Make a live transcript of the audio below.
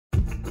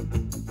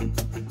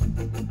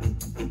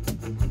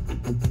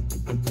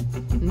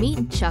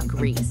Meet Chuck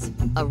Reece,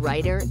 a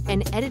writer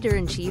and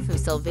editor-in-chief of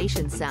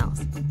Salvation South,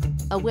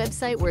 a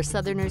website where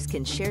Southerners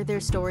can share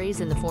their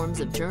stories in the forms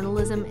of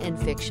journalism and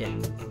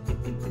fiction.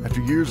 After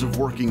years of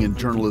working in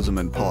journalism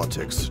and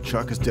politics,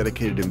 Chuck has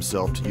dedicated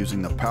himself to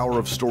using the power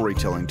of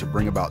storytelling to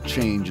bring about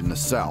change in the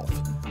South,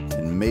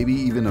 and maybe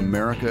even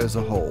America as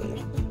a whole.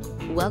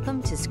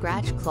 Welcome to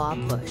Scratch, Claw,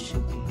 Push,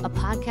 a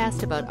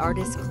podcast about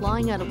artists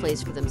clawing out a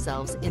place for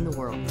themselves in the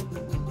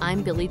world.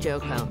 I'm Billy Jo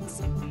Combs.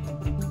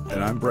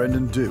 And I'm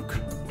Brendan Duke.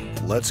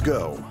 Let's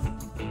go.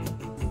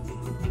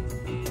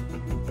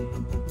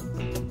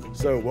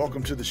 So,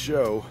 welcome to the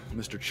show,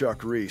 Mr.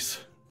 Chuck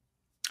Reece.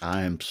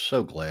 I am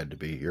so glad to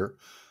be here.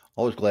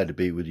 Always glad to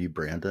be with you,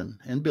 Brandon.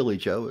 And Billy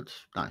Jo, it's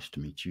nice to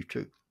meet you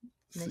too.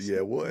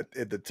 What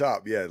at the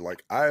top,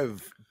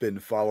 I've been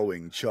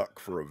following Chuck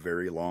for a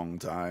very long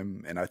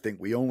time, and I think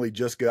we only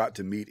just got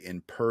to meet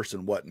in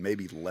person,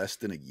 maybe less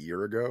than a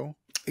year ago?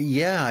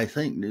 Yeah, I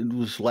think it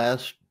was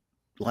last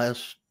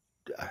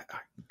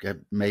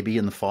maybe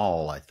in the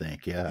fall, I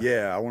think.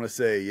 Yeah, I want to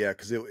say,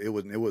 because it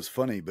was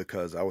funny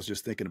because I was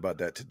just thinking about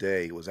that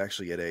today. It was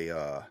actually at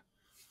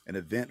an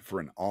event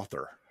for an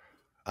author.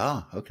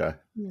 Ah, okay.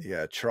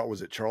 Yeah,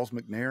 was it Charles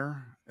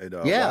McNair?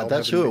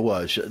 That's who it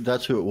was.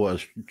 That's who it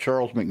was.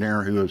 Charles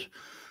McNair, who has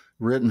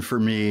written for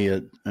me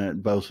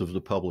at both of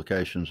the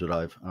publications that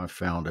I've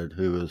founded,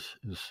 who is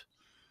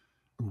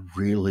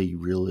really,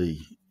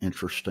 really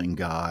interesting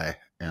guy.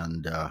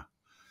 And,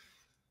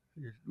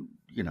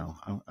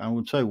 I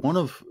would say one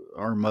of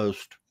our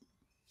most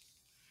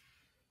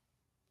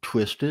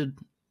twisted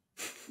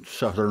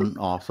Southern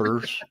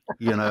authors,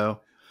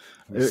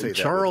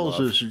 Charles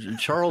is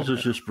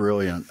just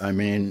brilliant. I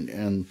mean,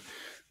 and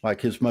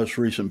like his most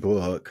recent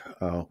book,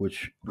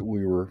 which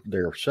we were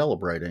there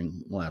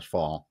celebrating last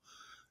fall,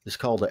 is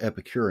called The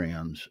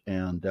Epicureans.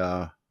 And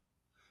the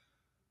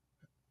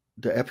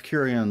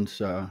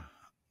Epicureans are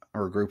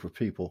a group of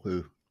people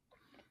who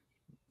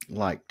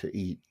like to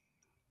eat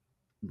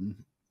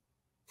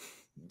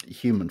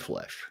human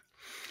flesh.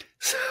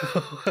 So,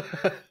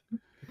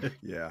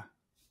 yeah.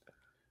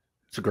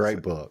 It's a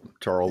great book.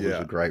 Charles is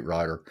a great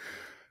writer.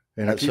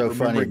 And it's so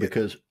funny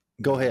because,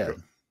 go ahead.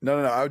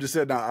 No. I just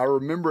said, I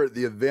remember at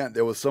the event,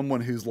 there was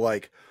someone who's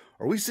like,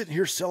 are we sitting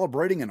here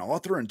celebrating an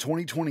author in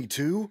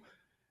 2022?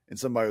 And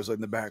somebody was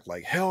in the back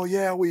like, hell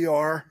yeah, we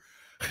are.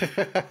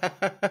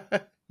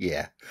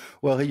 Yeah.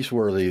 Well, he's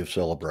worthy of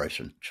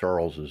celebration.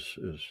 Charles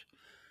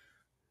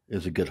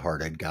is a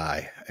good-hearted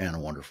guy and a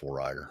wonderful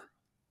writer.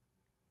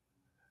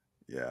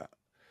 Yeah.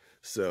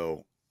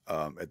 So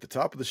at the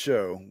top of the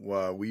show,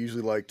 we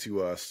usually like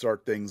to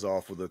start things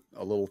off with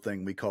a little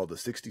thing we call the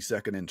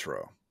 60-second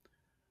intro.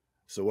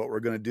 So what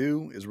we're going to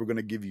do is we're going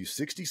to give you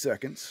 60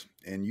 seconds,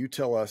 and you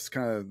tell us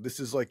this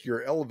is like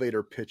your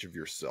elevator pitch of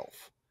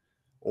yourself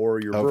or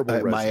your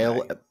verbal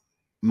resume.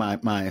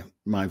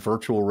 My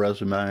virtual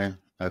resume.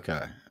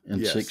 Okay.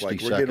 In 60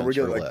 seconds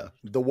or less.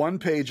 The one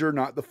pager,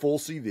 not the full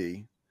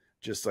CV.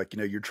 Just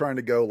you're trying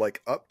to go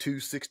up to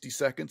 60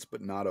 seconds,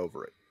 but not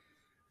over it.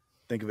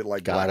 Think of it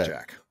like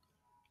blackjack.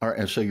 All right.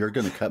 And so you're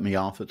going to cut me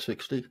off at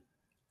 60?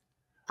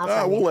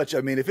 We'll let you.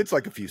 I mean, if it's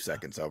a few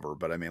seconds over,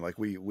 but I mean,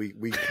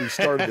 we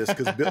started this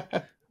because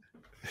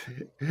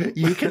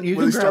you can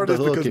grab the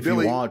hook if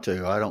Billy, you want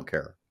to. I don't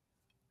care.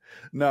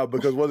 No,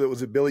 because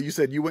was it Billy? You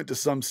said you went to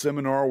some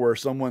seminar where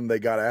they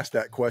got asked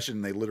that question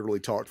and they literally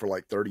talked for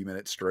 30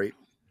 minutes straight.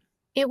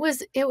 It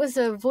was a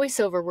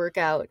voiceover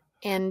workout,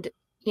 and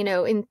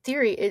in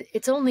theory,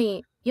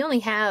 you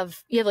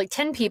have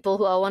 10 people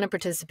who all want to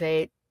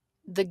participate.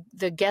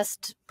 The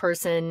guest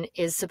person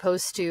is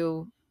supposed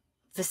to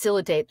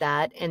facilitate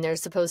that, and they're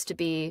supposed to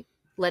be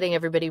letting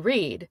everybody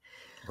read.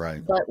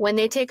 Right. But when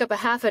they take up a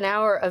half an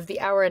hour of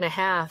the hour and a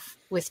half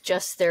with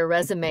just their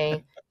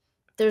resume,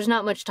 there's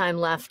not much time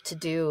left to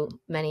do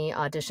many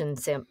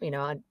auditions,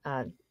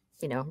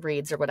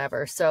 reads or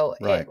whatever. So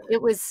right.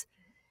 it was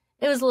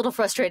a little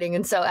frustrating.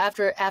 And so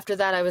after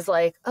that, I was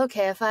like,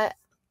 okay, if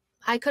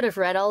I could have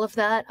read all of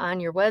that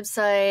on your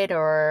website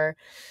or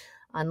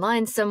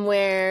online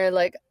somewhere.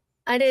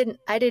 I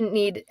didn't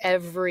need a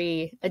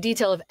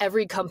detail of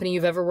every company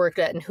you've ever worked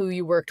at and who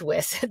you worked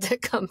with at the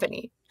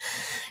company,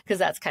 because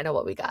that's kind of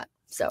what we got.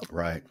 So,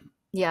 right.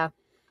 Yeah.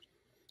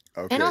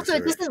 Okay, and also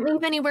it doesn't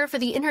leave anywhere for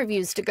the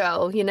interviews to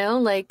go,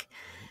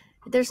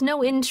 there's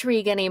no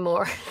intrigue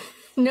anymore.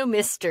 No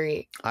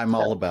mystery. I'm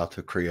all about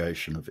the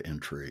creation of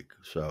intrigue.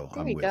 So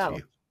I'm with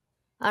you.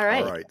 All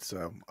right. All right.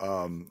 So,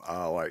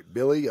 all right,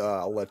 Billy,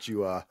 I'll let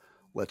you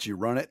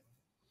run it.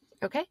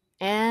 Okay.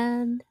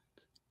 And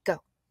go.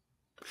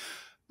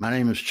 My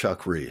name is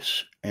Chuck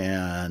Reece,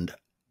 and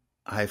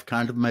I've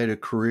kind of made a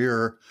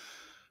career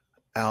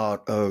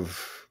out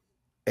of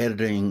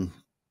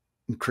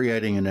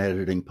creating and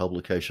editing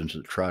publications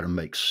that try to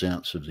make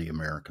sense of the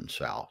American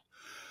South,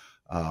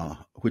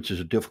 which is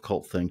a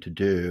difficult thing to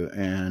do,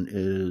 and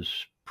is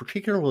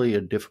particularly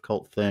a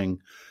difficult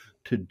thing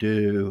to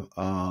do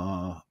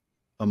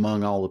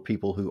among all the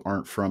people who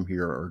aren't from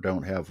here or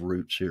don't have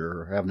roots here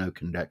or have no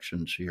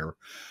connections here.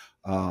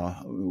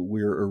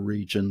 We're a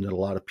region that a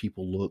lot of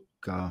people look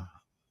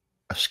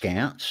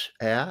askance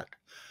at.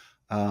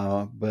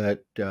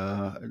 But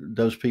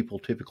those people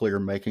typically are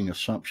making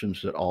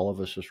assumptions that all of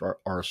us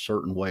are a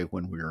certain way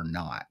when we are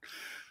not.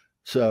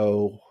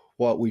 So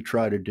what we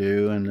try to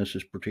do, and this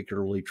is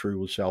particularly true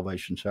with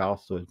Salvation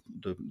South,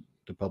 the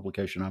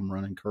publication I'm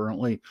running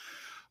currently,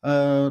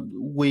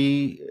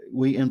 we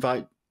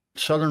invite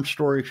Southern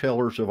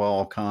storytellers of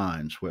all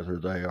kinds, whether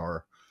they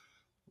are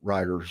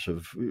writers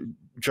of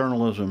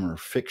journalism or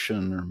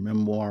fiction or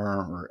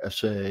memoir or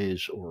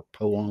essays or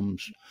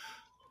poems,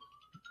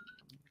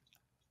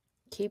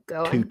 Keep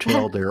going. to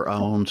tell their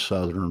own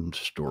Southern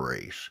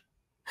stories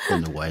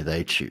in the way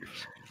they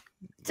choose.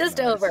 Just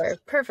Nice. over.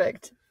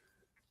 Perfect.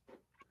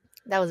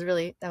 That was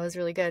really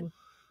good.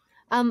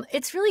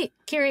 It's really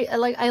curious.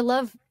 I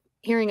love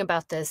hearing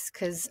about this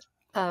because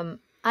I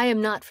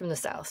am not from the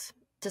South,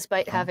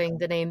 despite having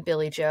the name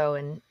Billy Joe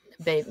and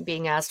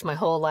being asked my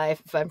whole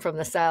life if I'm from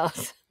the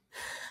South.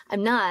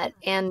 I'm not,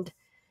 and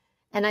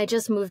I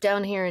just moved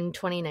down here in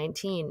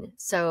 2019.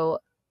 So,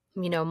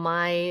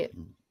 my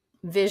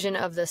vision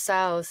of the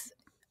South,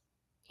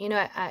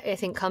 I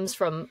think comes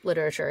from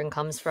literature and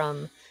comes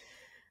from,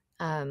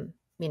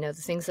 the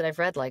things that I've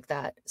read like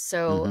that.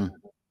 So,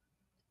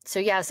 so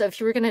if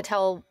you were going to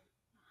tell,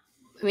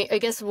 I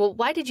guess,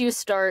 why did you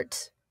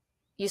start?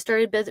 You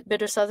started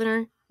Bitter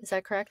Southerner, is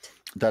that correct?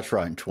 That's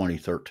right, in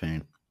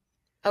 2013.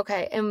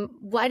 Okay, and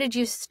why did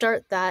you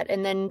start that?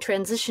 And then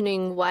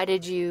transitioning, why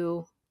did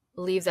you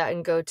leave that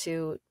and go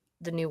to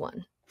the new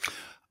one?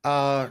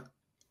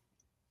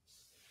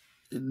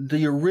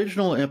 The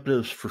original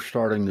impetus for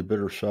starting the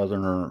Bitter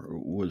Southerner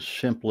was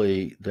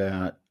simply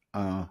that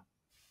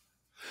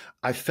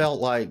I felt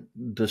like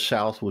the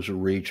South was a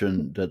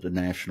region that the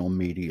national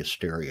media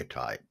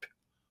stereotyped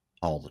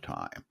all the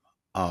time.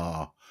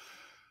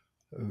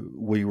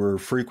 We were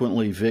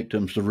frequently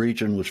victims. The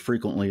region was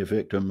frequently a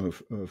victim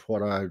of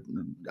what I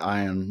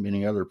and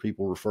many other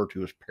people refer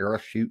to as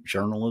parachute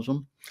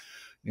journalism,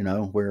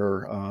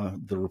 where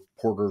the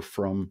reporter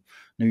from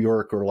New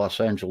York or Los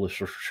Angeles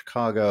or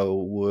Chicago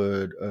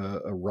would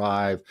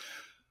arrive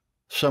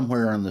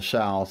somewhere in the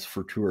South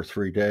for 2 or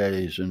 3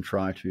 days and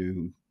try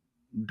to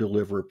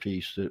deliver a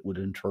piece that would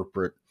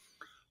interpret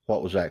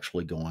what was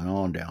actually going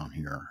on down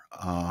here.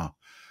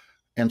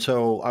 And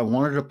so I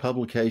wanted a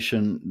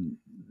publication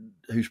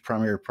whose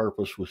primary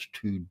purpose was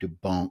to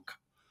debunk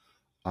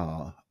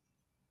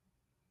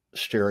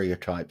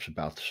stereotypes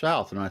about the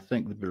South. And I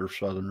think the Bitter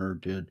Southerner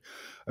did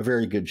a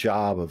very good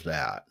job of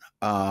that.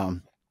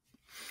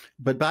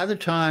 But by the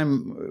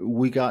time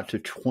we got to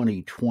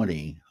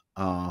 2020,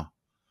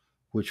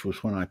 which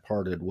was when I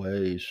parted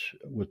ways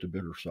with the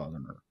Bitter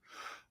Southerner,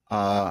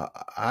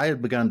 I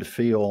had begun to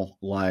feel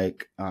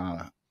like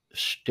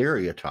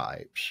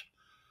stereotypes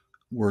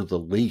were the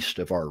least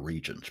of our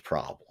region's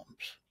problems.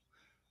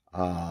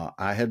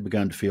 I had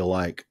begun to feel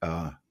like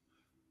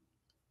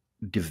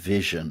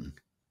division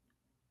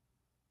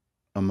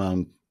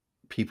among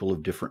people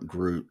of different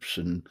groups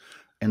and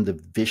the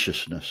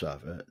viciousness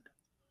of it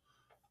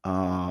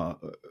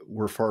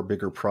were a far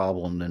bigger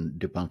problem than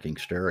debunking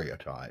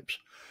stereotypes.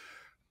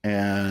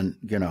 And,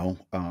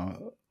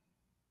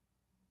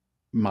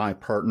 my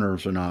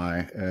partners and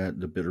I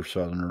at the Bitter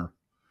Southerner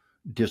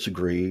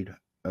disagreed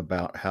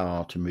about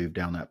how to move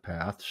down that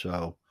path.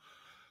 So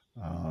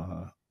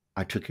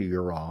I took a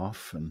year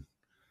off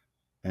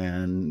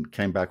and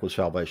came back with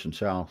Salvation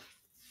South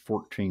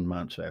 14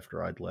 months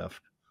after I'd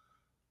left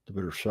the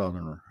Bitter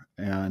Southerner.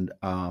 And,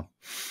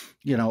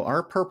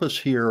 our purpose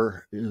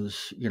here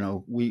is,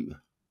 we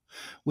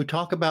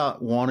talk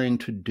about wanting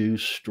to do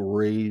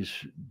stories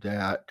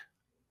that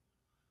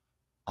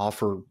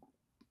offer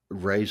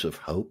rays of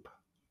hope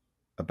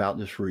about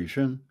this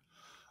region.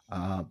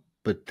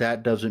 But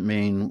that doesn't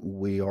mean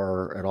we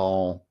are at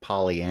all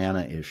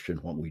Pollyanna-ish in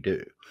what we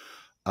do.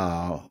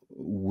 I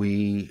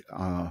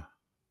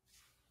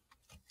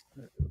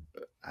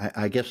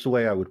guess the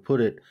way I would put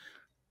it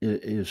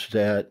is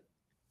that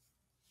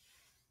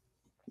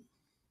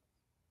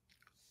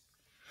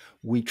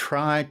we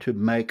try to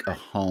make a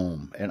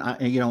home. And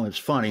it's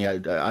funny.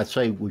 I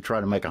say we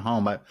try to make a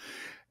home.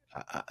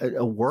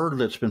 A word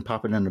that's been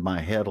popping into my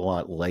head a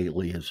lot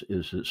lately is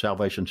that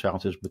Salvation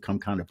South has become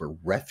kind of a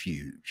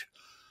refuge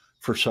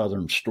for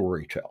Southern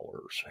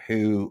storytellers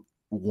who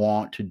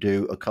want to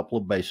do a couple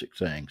of basic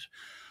things.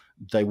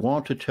 They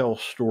want to tell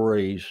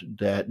stories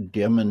that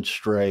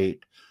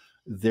demonstrate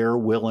their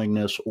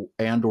willingness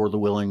and or the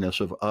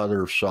willingness of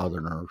other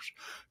Southerners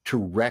to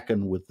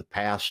reckon with the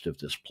past of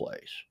this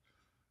place.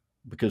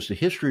 Because the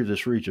history of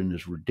this region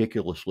is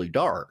ridiculously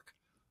dark.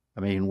 I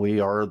mean, we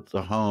are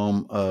the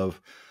home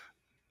of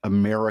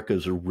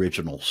America's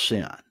original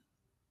sin,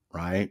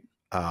 right?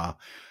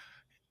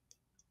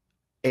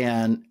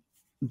 And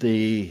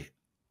the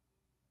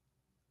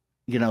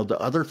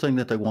other thing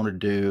that they want to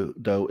do,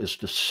 though, is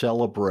to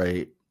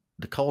celebrate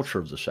the culture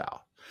of the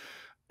South.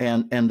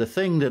 And the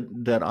thing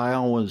that I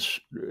always,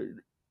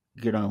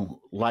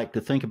 like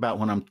to think about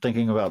when I'm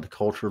thinking about the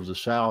culture of the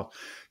South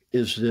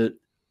is that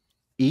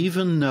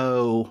even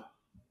though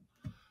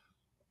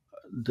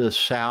the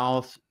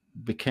South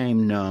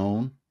became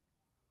known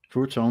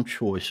through its own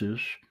choices,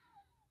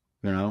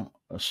 a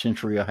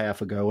century and a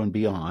half ago and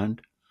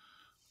beyond,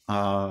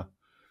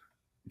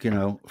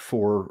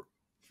 for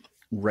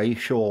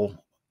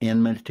racial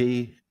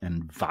enmity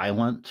and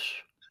violence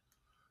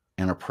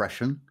and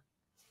oppression.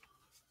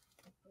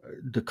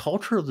 The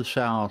culture of the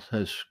South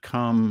has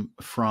come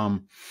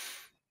from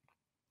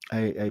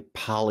the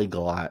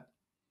polyglot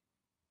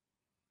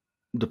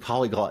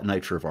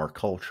nature of our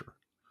culture.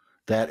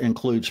 That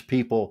includes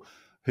people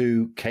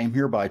who came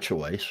here by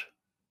choice,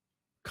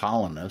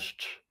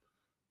 colonists,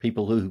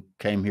 people who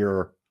came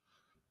here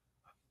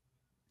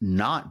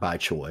not by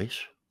choice,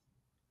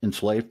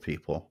 enslaved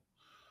people.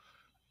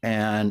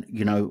 And,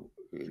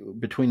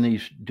 between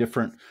these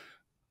different,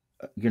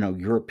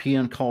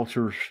 European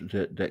cultures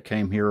that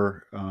came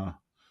here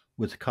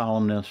with the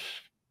colonists,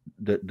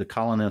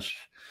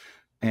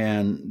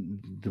 and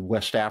the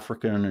West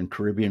African and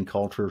Caribbean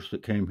cultures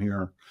that came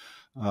here,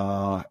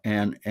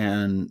 and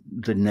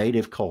the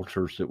native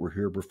cultures that were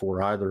here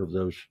before either of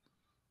those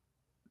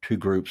two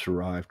groups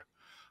arrived.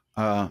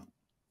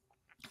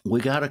 We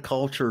got a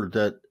culture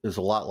that is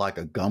a lot like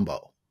a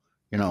gumbo,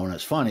 and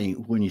it's funny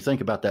when you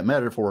think about that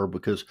metaphor,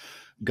 because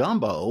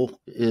gumbo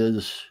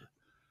is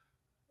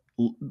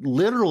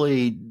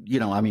literally,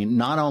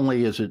 not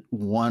only is it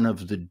one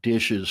of the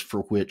dishes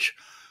for which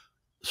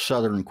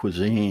Southern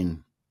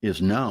cuisine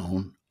is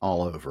known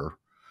all over,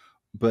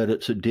 but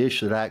it's a dish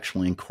that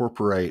actually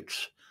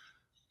incorporates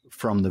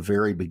from the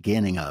very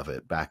beginning of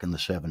it, back in the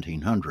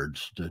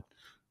 1700s,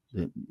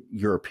 the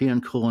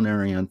European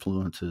culinary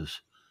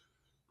influences,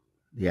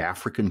 the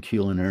African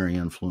culinary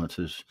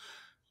influences,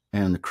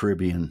 and the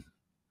Caribbean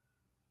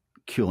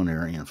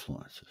culinary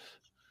influences.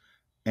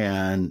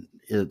 And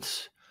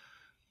it's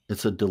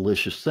a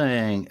delicious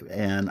thing.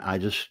 And I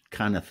just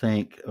kind of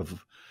think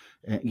of,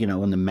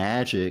 and the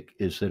magic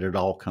is that it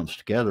all comes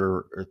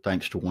together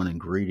thanks to one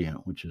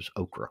ingredient, which is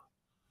okra.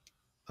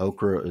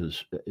 Okra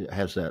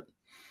has that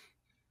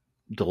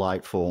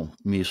delightful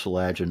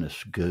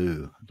mucilaginous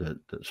goo that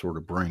sort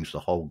of brings the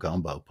whole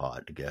gumbo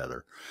pot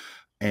together.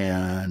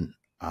 And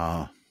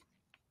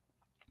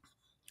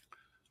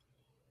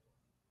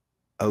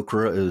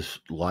okra is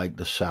like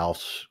the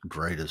South's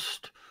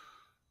greatest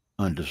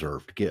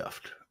undeserved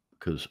gift,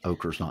 because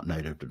okra is not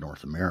native to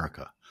North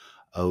America.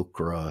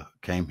 Okra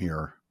came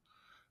here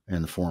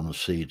in the form of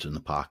seeds in the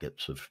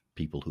pockets of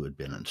people who had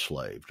been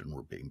enslaved and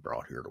were being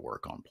brought here to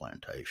work on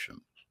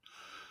plantations.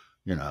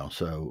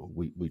 So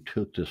we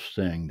took this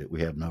thing that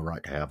we had no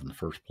right to have in the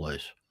first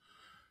place,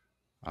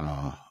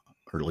 or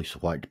at least the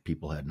white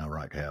people had no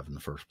right to have in the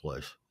first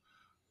place.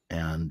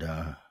 And,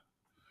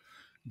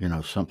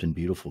 something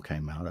beautiful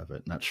came out of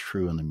it. And that's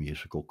true in the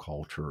musical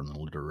culture and the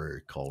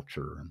literary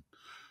culture. And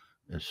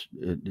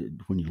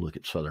when you look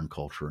at Southern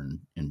culture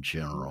in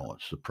general,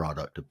 it's the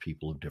product of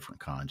people of different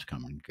kinds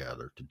coming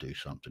together to do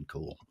something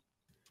cool.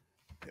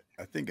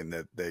 I think in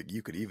that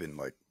you could even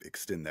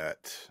extend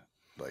that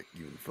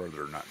even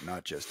further,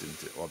 not just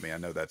into. Well, I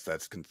know that's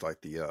like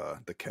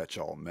the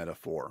catch-all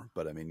metaphor,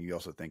 but you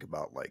also think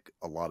about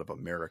a lot of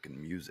American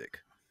music,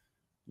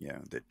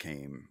 that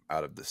came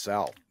out of the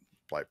South,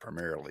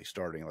 primarily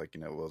starting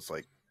it was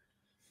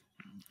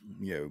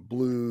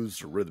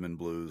blues or rhythm and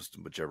blues,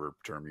 whichever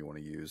term you want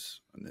to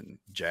use, and then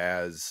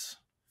jazz,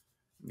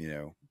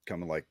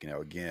 coming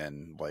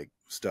again,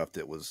 stuff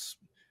that was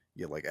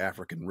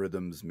African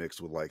rhythms mixed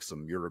with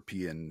some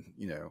European,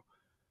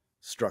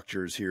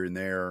 structures here and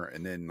there,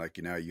 and then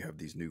you have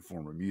these new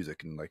form of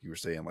music, and you were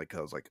saying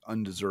those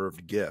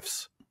undeserved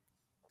gifts,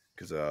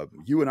 because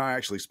you and I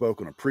actually spoke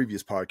on a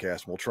previous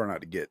podcast. We'll try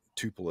not to get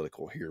too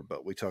political here,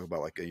 but we talk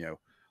about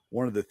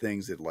one of the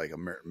things that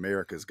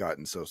America's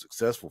gotten so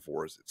successful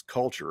for is its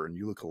culture, and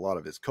you look, a lot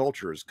of its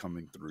culture is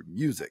coming through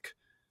music.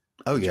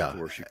 Oh yeah,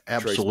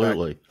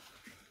 absolutely.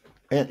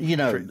 And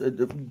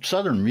the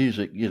Southern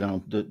music,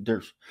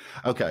 there's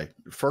okay.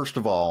 First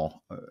of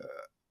all,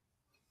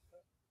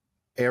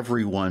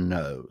 everyone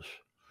knows,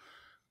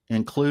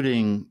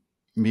 including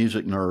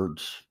music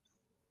nerds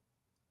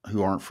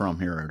who aren't from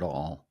here at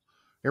all,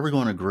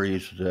 everyone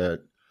agrees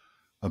that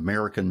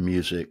American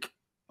music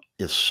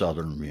is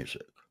Southern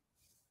music,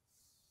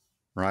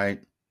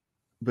 right?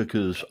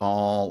 Because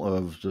all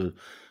of the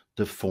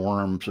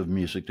forms of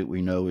music that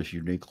we know as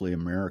uniquely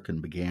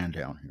American began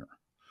down here.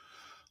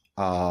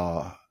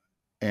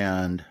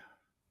 And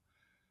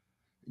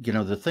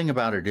the thing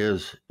about it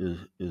is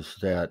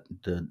that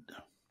the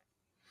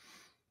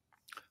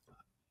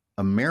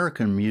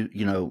American music,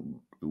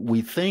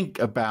 we think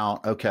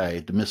about, okay,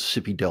 the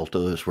Mississippi Delta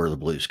is where the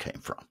blues came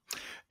from,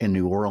 and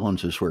New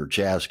Orleans is where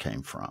jazz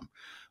came from.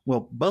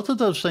 Well, both of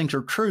those things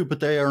are true, but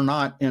they are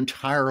not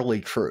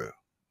entirely true,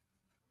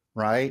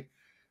 right?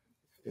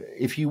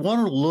 If you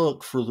want to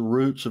look for the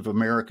roots of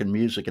American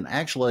music, and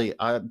actually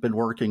I've been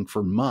working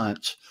for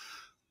months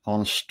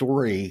on a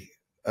story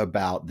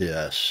about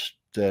this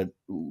that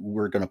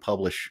we're going to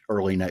publish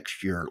early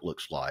next year, it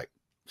looks like.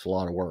 It's a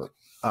lot of work.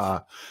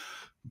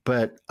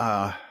 But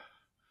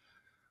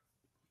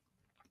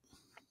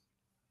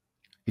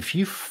if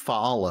you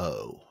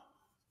follow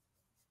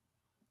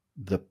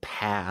the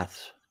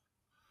path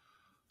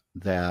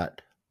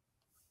that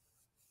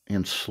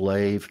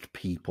enslaved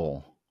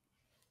people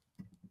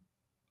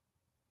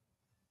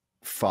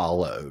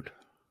followed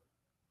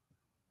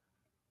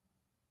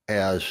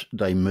as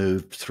they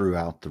moved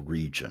throughout the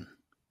region,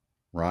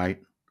 right?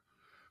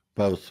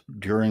 Both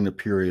during the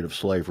period of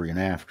slavery and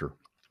after.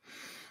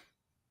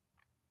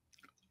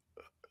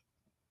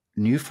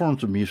 New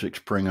forms of music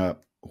spring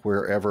up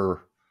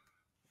wherever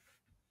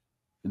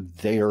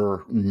their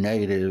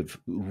native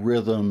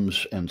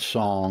rhythms and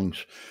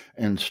songs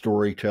and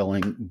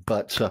storytelling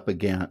butts up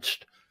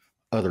against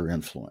other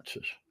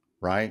influences,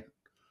 right?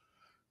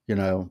 You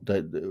know,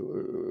 that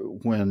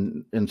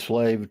when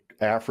enslaved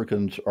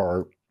Africans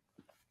are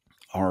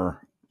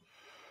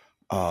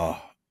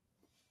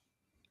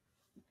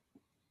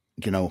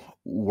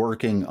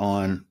working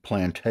on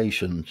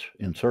plantations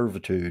in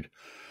servitude,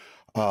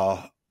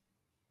 the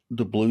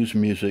blues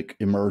music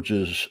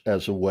emerges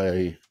as a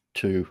way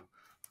to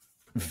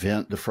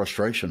vent the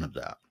frustration of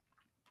that.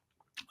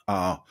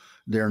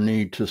 Their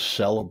need to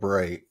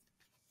celebrate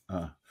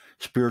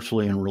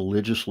spiritually and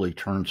religiously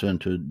turns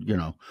into,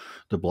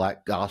 the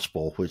black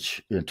gospel,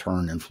 which in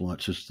turn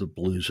influences the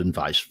blues and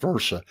vice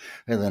versa.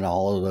 And then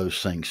all of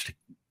those things,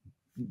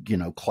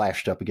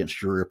 clashed up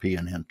against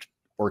European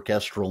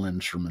orchestral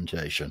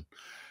instrumentation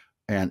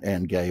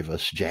and gave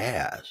us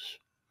jazz,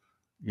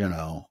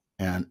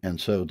 and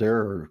so there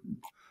are,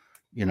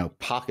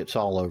 pockets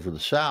all over the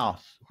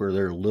South where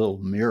there are little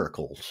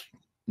miracles,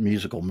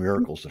 musical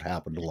miracles that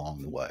happened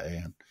along the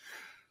way. And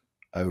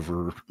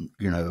over,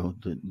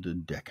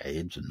 the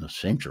decades and the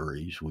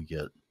centuries, we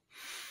get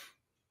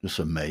this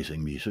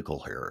amazing musical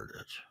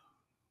heritage.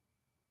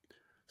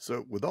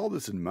 So with all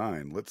this in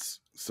mind,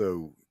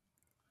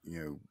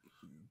 you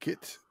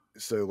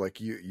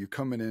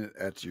coming in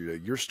at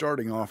you're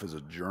starting off as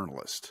a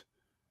journalist,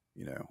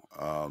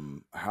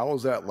 how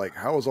is that like,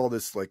 how is all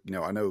this like,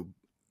 I know,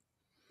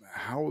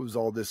 how is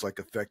all this like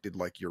affected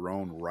like your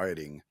own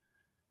writing,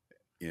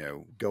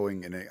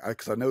 going in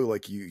because I know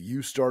like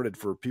you started,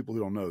 for people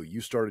who don't know,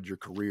 you started your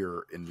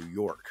career in New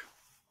York.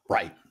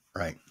 Right.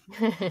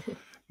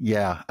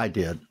 Yeah, I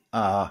did.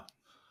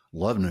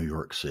 Love New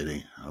York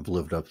City. I've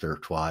lived up there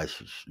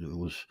twice.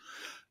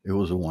 It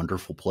was a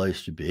wonderful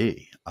place to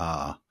be.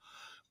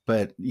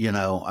 But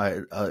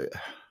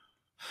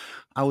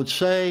I would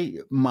say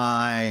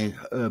my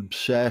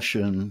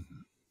obsession,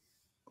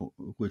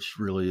 which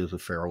really is a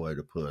fair way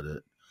to put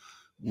it,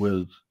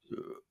 with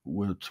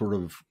sort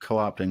of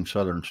co-opting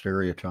Southern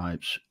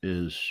stereotypes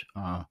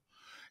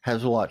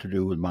has a lot to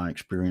do with my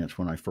experience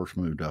when I first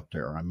moved up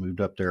there. I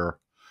moved up there.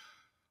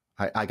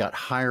 I got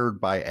hired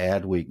by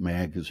Adweek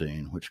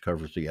magazine, which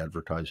covers the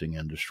advertising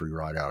industry,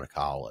 right out of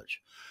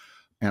college.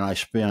 And I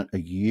spent a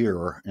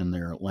year in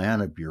their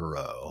Atlanta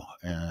bureau.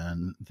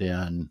 And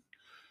then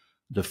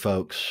the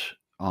folks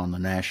on the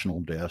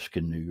national desk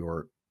in New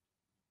York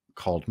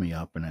called me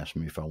up and asked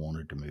me if I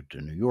wanted to move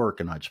to New York.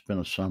 And I'd spent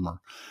a summer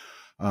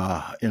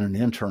in an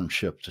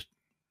internship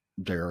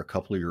there a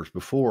couple of years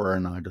before.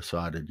 And I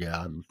decided,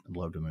 yeah, I'd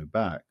love to move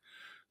back.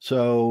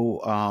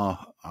 So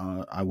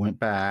I went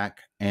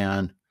back,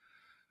 and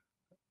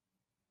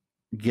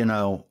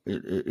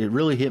it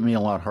really hit me a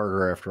lot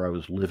harder after I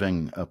was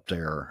living up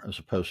there, as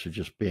opposed to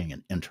just being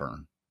an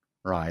intern,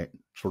 right?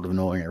 Sort of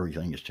knowing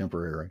everything is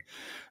temporary,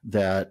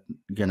 that,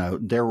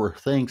 there were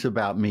things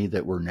about me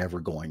that were never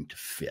going to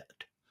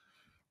fit,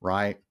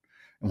 right?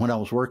 And when I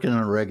was working in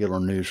a regular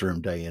newsroom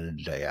day in and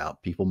day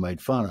out, people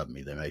made fun of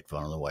me. They made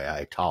fun of the way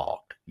I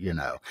talked,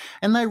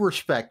 and they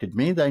respected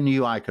me. They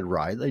knew I could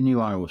write. They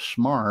knew I was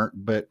smart,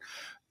 but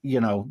they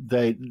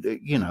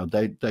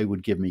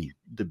would give me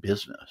the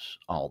business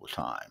all the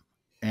time.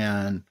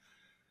 And,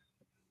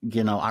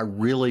 I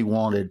really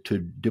wanted to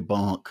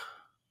debunk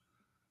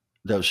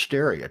those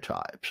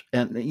stereotypes.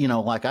 And,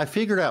 I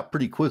figured out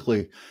pretty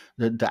quickly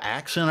that the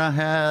accent I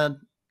had,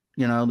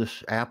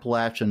 this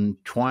Appalachian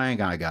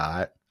twang I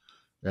got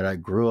that I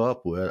grew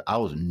up with, I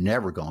was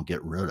never going to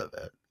get rid of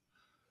it.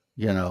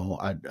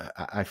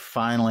 I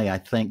finally, I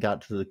think,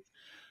 got to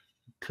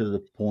the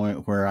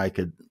point where I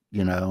could,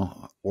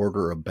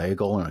 order a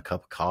bagel and a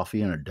cup of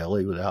coffee in a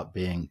deli without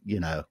being,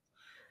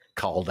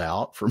 called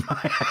out for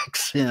my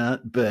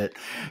accent. But,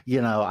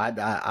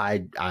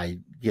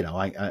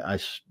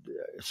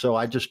 so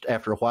I just,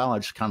 after a while, I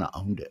just kind of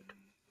owned it.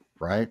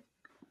 Right.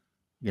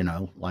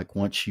 Like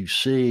once you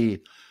see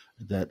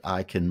that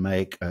I can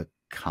make a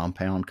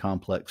compound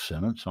complex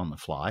sentence on the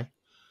fly,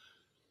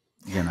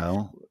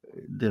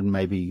 then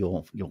maybe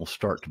you'll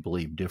start to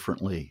believe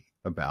differently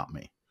about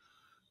me.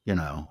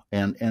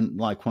 And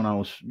like when I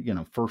was,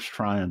 first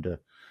trying to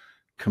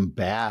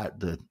combat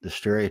the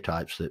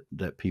stereotypes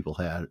that people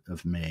had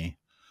of me,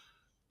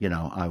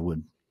 I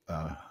would,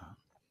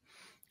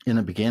 in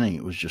the beginning,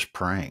 it was just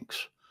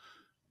pranks.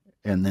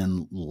 And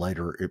then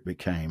later it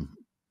became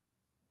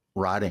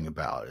writing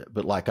about it.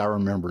 But like, I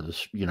remember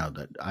this,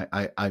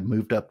 that I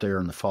moved up there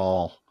in the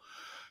fall,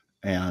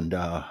 and,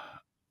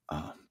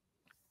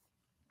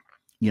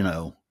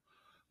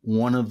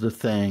 one of the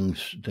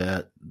things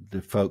that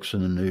the folks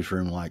in the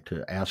newsroom liked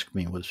to ask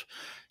me was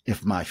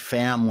if my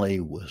family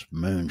was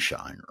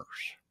moonshiners,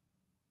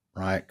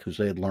 right? Because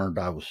they had learned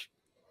I was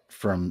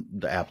from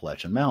the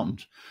Appalachian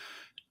Mountains.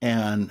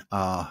 And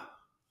I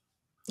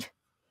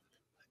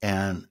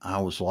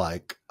was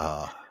like,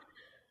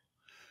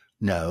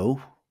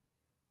 no,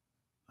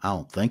 I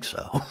don't think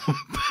so.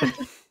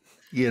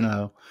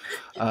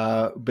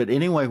 But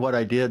anyway, what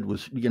I did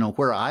was,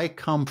 where I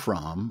come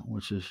from,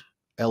 which is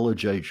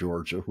Ellijay,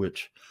 Georgia,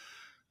 which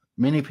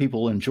many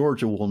people in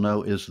Georgia will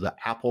know is the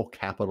apple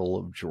capital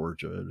of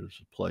Georgia. It is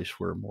a place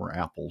where more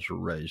apples are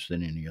raised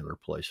than any other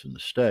place in the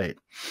state.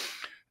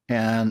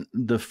 And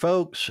the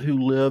folks who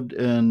lived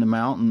in the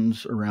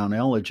mountains around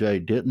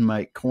Ellijay didn't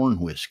make corn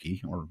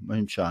whiskey or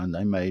moonshine.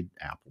 They made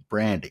apple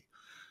brandy.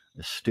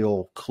 It's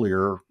still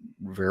clear,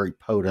 very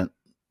potent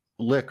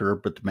liquor,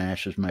 but the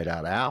mash is made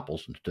out of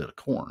apples instead of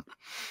corn.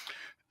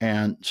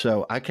 And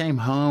so I came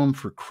home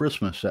for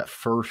Christmas that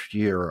first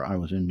year I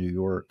was in New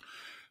York,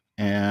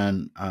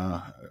 and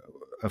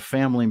a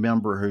family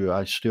member who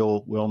I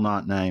still will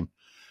not name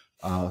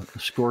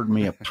scored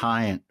me a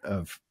pint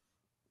of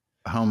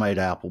homemade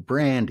apple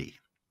brandy.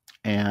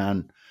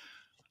 And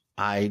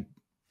you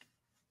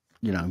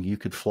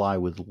could fly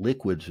with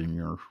liquids in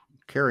your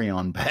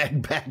carry-on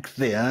bag back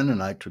then.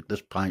 And I took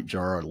this pint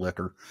jar of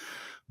liquor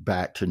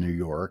back to New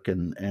York.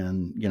 And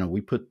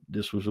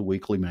this was a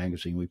weekly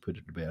magazine. We put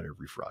it to bed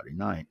every Friday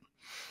night.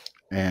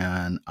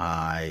 And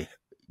as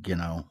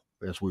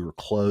we were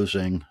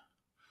closing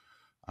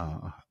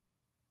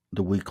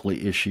the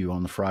weekly issue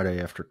on the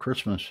Friday after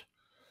Christmas,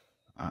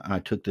 I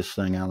took this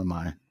thing out of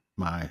my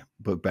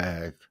book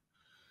bag,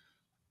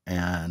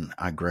 and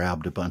I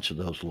grabbed a bunch of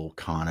those little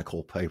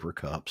conical paper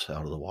cups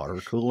out of the water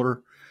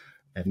cooler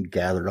and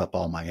gathered up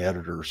all my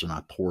editors, and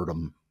I poured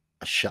them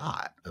a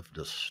shot of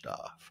this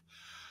stuff,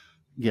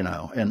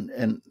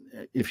 and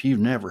if you've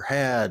never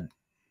had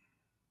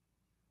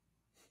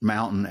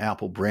mountain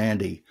apple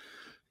brandy,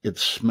 it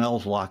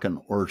smells like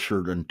an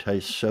orchard and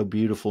tastes so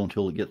beautiful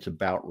until it gets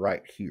about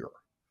right here.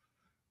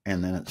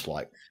 And then it's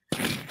like,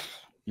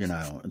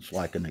 it's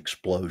like an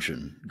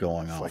explosion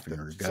going off in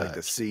your gut. It's like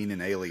the scene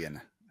in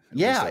Alien.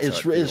 Yeah,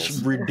 it's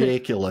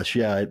ridiculous.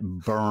 Yeah, it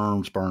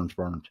burns. But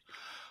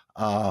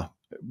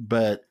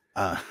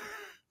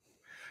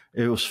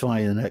it was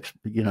funny. The next,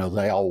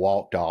 they all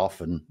walked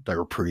off and they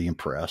were pretty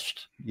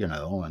impressed,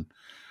 and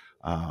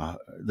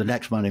the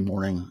next Monday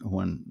morning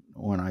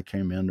when I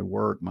came into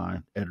work,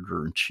 my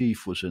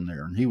editor-in-chief was in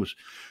there, and he was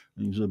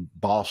a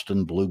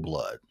Boston blue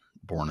blood,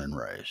 born and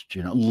raised,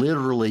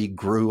 literally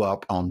grew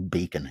up on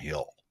Beacon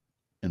Hill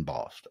in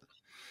Boston.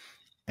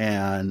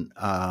 And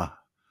I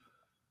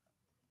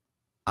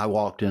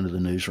walked into the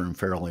newsroom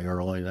fairly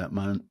early that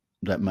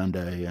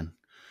Monday, and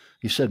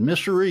he said,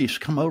 "Mr. Reece,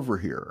 come over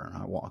here." And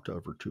I walked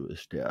over to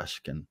his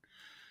desk, and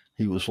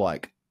he was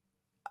like,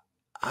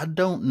 "I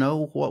don't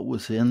know what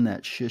was in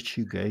that shit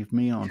you gave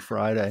me on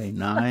Friday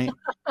night,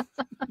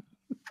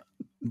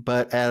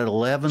 but at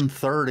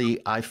 11:30,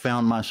 I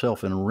found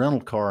myself in a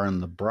rental car in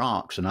the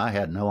Bronx, and I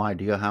had no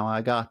idea how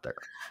I got there."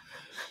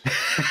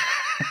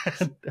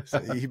 So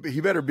he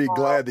better be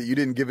glad that you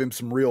didn't give him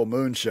some real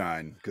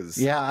moonshine, because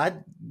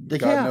God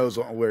knows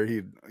where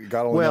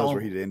God only knows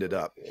where he'd ended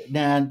up.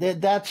 Now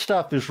that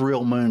stuff is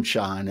real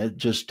moonshine. It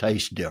just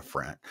tastes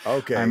different.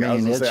 Okay, I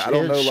mean, I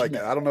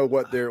don't know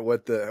what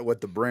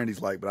the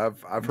brandy's like, but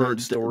I've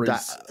heard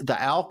stories. The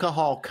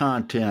alcohol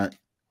content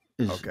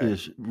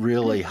is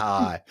really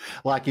high.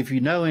 Like if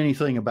you know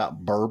anything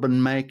about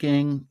bourbon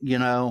making,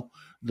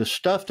 the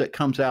stuff that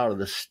comes out of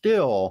the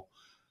still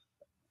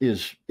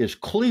is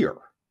clear,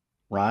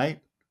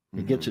 right?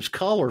 It gets its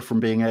color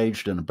from being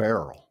aged in a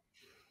barrel,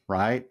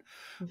 right?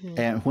 Mm-hmm.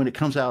 And when it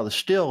comes out of the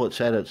still,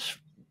 it's at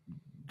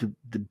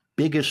the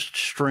biggest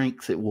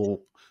strength it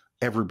will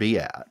ever be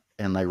at.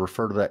 And they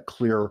refer to that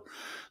clear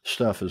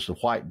stuff as the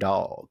white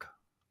dog.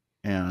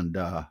 And,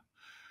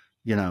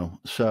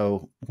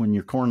 so when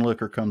your corn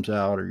liquor comes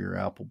out or your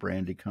apple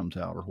brandy comes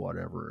out or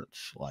whatever,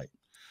 it's like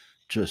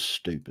just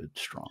stupid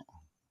strong,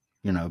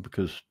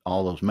 because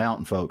all those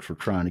mountain folks were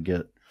trying to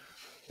get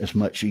as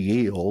much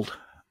yield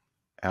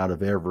out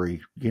of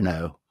every,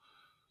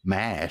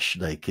 mash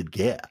they could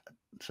get.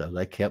 So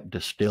they kept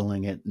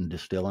distilling it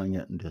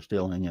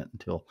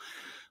until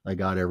they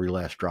got every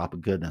last drop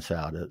of goodness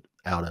out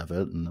of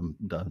it. And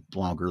the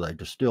longer they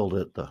distilled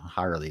it, the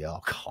higher the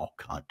alcohol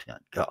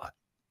content got.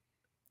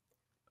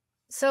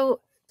 So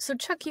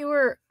Chuck,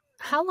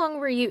 how long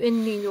were you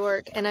in New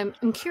York? And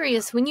I'm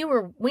curious, when you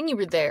were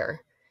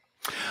there.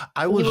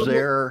 I was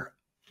there.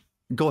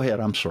 Go ahead.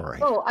 I'm sorry.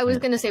 Oh, I was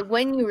going to say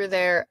when you were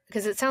there,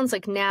 because it sounds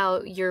like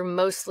now you're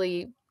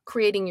mostly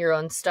creating your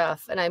own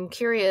stuff. And I'm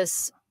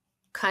curious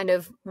kind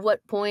of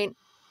what point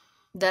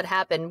that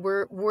happened.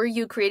 Were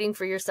you creating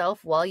for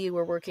yourself while you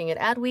were working at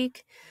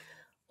Adweek,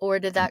 or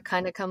did that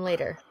kind of come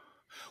later?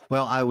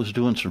 Well, I was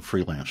doing some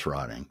freelance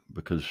writing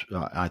because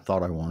I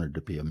thought I wanted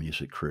to be a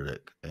music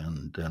critic.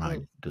 And then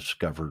I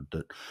discovered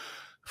that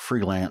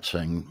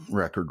freelancing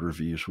record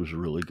reviews was a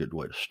really good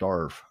way to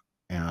starve.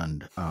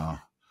 And,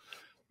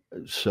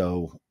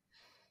 so,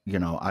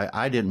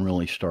 I didn't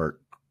really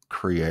start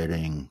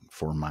creating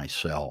for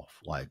myself,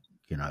 like,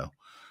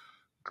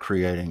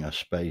 creating a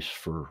space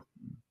for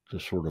the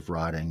sort of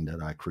writing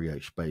that I've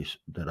created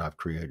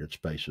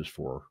spaces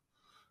for,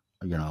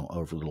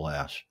 over the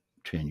last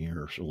 10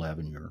 years,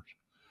 11 years.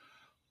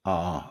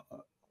 But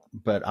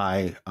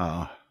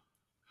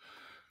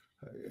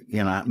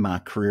my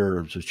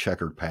career was a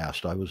checkered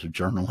past. I was a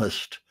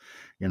journalist.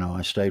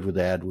 I stayed with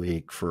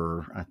Adweek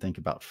for, I think,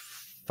 about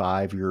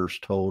 5 years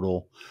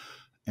total.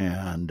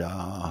 And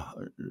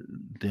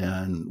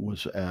then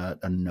was at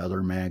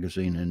another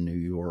magazine in New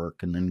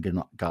York, and then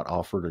got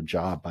offered a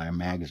job by a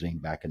magazine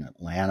back in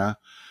Atlanta,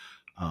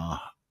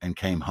 and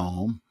came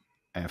home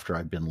after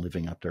I'd been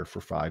living up there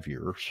for 5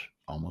 years,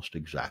 almost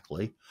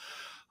exactly.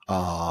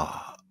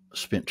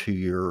 Spent 2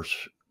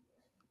 years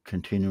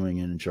continuing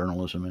in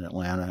journalism in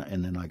Atlanta,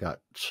 and then I got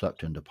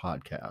sucked into I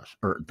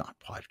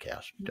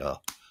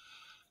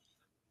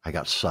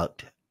got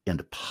sucked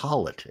into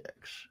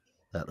politics,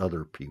 that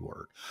other P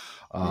word.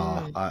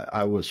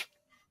 I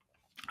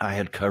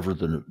had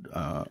covered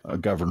a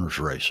governor's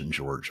race in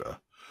Georgia,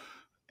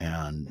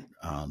 and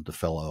the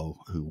fellow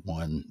who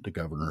won the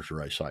governor's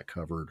race I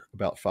covered,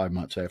 about 5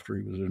 months after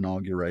he was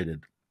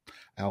inaugurated,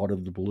 out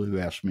of the blue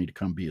asked me to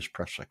come be his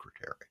press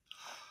secretary.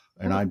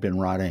 And I'd been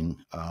writing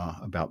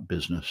about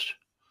business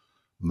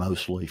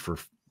mostly for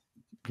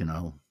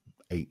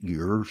 8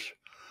 years.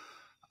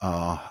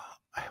 I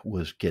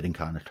was getting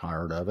kind of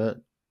tired of it,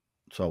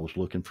 so I was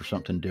looking for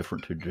something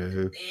different to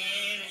do.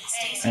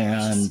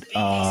 And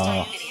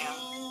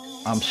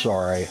I'm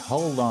sorry,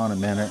 hold on a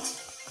minute.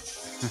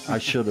 I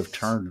should have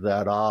turned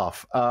that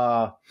off.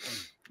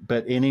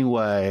 But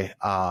anyway,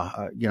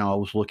 I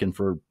was looking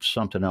for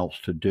something else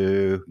to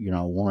do,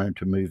 wanted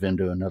to move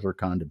into another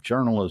kind of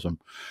journalism.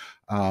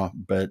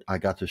 But I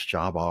got this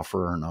job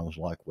offer, and I was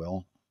like,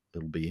 well,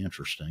 it'll be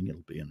interesting.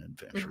 It'll be an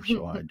adventure.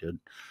 So I did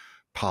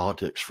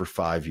politics for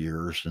 5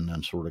 years, and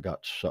then sort of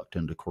got sucked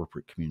into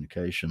corporate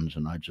communications,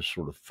 and I just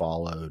sort of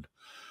followed,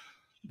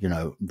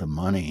 the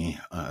money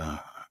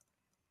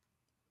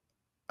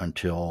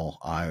until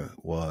I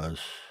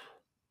was,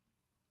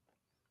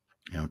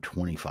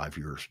 25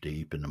 years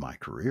deep into my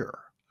career.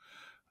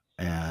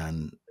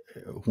 And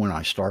when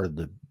I started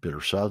the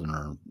Bitter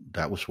Southerner,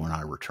 that was when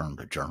I returned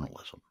to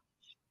journalism,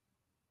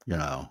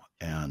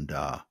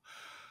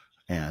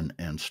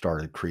 and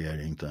started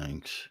creating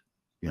things,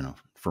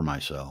 for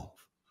myself.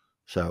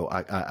 So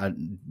I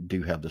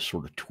do have this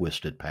sort of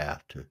twisted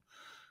path to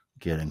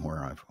getting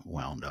where I've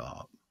wound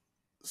up.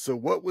 So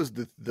what was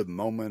the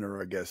moment, or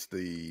I guess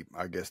the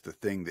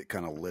thing that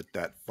kind of lit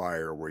that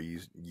fire where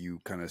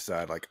you kind of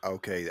decided, like,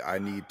 okay, I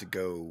need to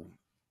go,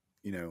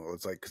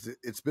 it's like, cause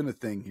it's been a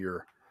thing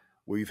here.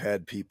 We've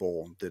had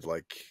people that,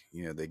 like,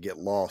 they get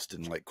lost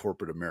in like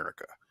corporate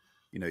America,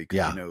 like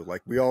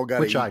we all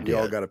got to eat, we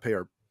all got to pay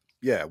our,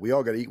 we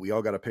all got to eat, we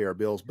all got to pay our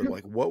bills. But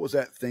like, what was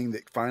that thing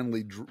that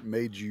finally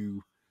made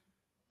you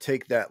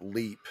take that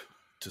leap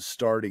to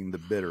starting the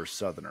Bitter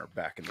Southerner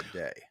back in the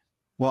day?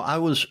 Well, I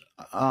was,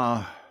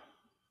 I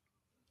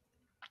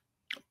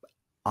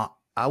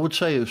would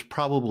say it was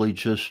probably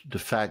just the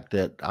fact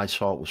that I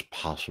saw it was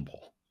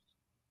possible,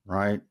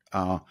 right?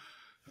 The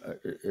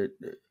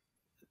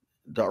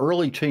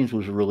early teens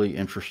was a really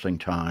interesting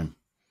time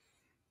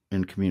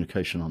in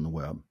communication on the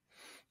web,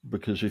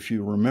 because if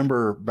you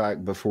remember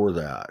back before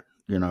that,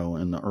 in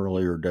the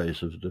earlier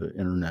days of the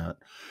internet,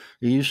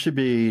 it used to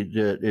be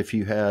that if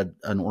you had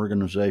an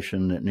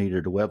organization that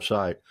needed a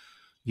website,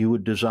 you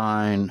would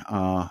design,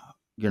 a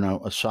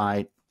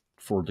site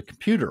for the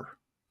computer,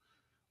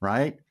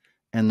 right?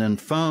 And then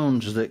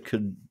phones that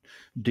could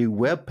do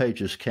web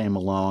pages came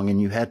along, and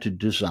you had to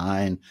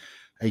design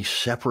a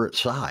separate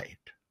site.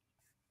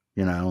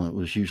 It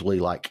was usually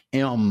like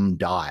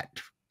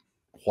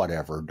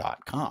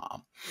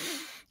m.whatever.com.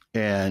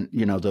 And,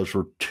 those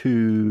were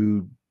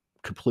two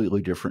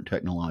completely different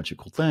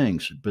technological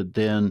things. But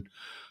then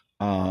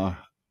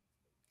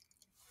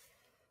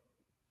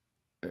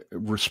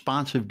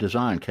responsive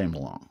design came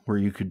along, where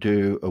you could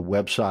do a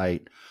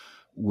website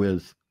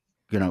with,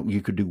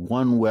 you could do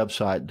one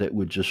website that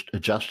would just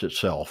adjust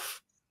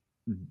itself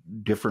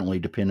differently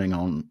depending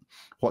on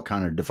what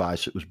kind of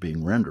device it was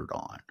being rendered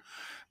on.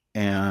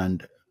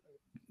 And,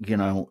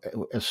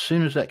 as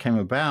soon as that came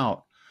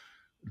about,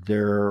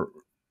 there,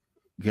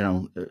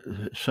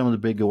 some of the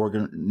big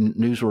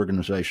news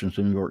organizations,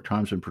 the New York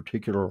Times in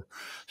particular,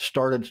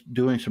 started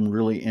doing some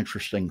really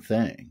interesting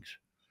things,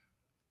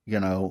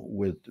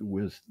 with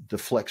the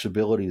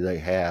flexibility they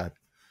had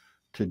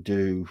to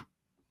do,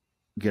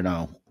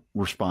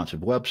 responsive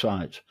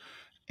websites.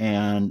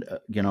 And,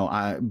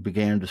 I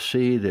began to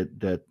see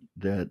that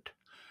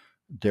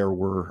there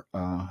were,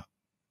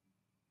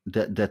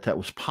 that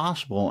was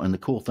possible. And the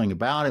cool thing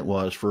about it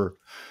was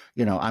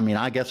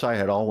I guess I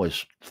had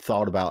always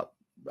thought about,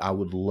 I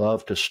would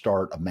love to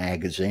start a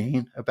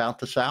magazine about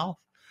the South,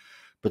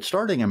 but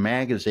starting a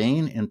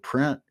magazine in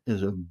print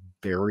is a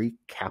very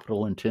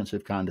capital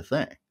intensive kind of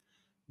thing.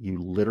 You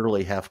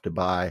literally have to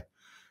buy,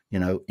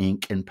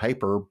 ink and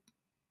paper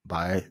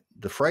by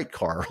the freight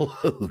car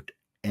load,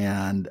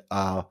 and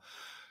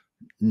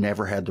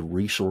never had the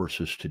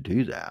resources to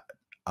do that.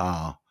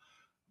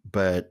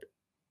 But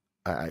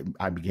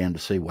I began to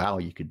see, wow,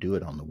 you could do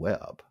it on the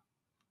web.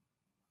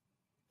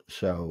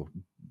 So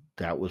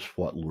that was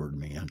what lured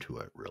me into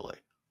it, really.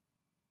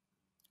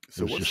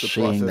 So it was what's just the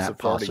seeing process that of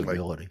starting?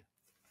 possibility.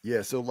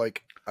 Yeah, so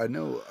like I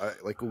know,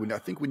 I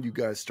think when you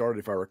guys started,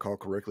 if I recall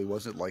correctly,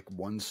 was it like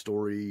one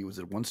story? Was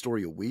it one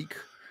story a week?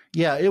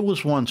 Yeah, it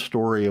was one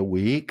story a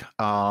week.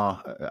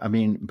 I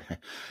mean,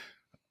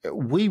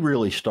 we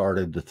really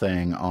started the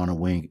thing on a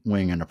wing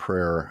and a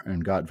prayer,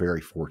 and got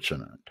very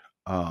fortunate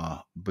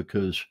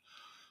because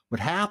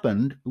what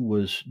happened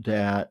was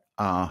that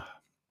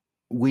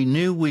we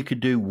knew we could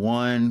do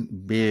one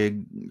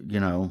big,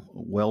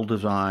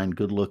 well-designed,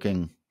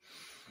 good-looking,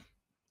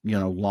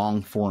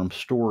 long-form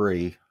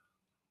story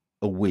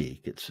a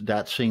week.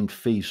 That seemed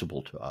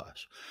feasible to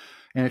us.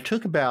 And it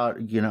took about,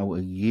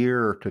 a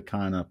year to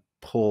kind of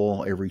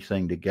pull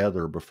everything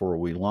together before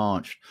we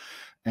launched.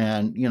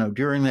 And,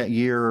 during that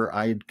year,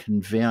 I had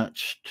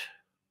convinced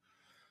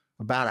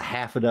about a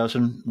half a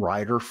dozen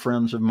writer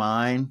friends of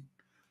mine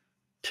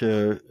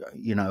to,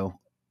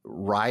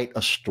 write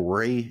a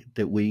story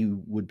that we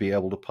would be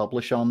able to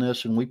publish on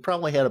this. And we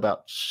probably had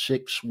about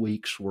 6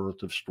 weeks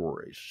worth of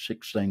stories,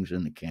 6 things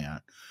in the can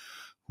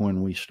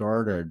when we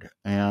started.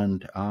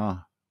 And,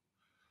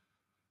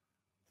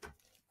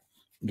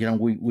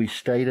 we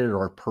stated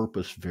our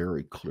purpose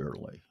very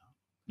clearly.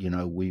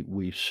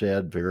 We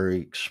said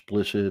very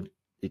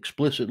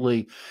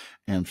explicitly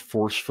and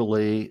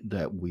forcefully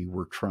that we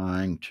were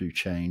trying to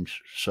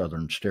change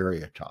Southern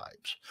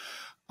stereotypes.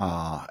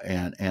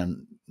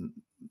 And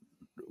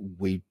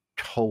we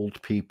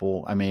told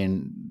people, I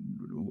mean,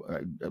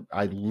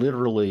 I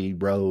literally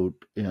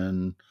wrote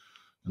in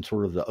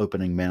sort of the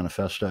opening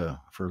manifesto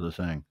for the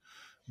thing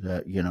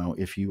that,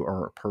 if you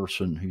are a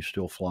person who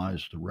still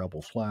flies the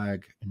rebel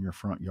flag in your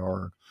front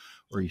yard,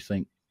 or you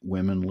think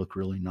women look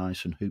really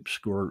nice in hoop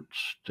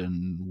skirts,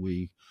 then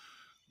we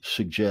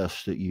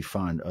suggest that you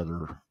find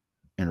other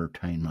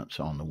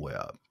entertainments on the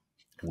web.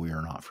 We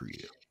are not for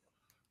you.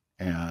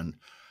 And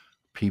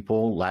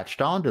people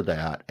latched onto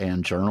that,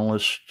 and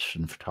journalists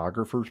and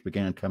photographers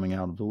began coming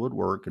out of the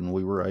woodwork, and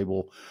we were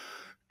able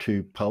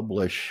to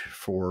publish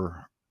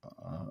for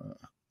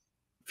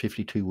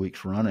 52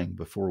 weeks running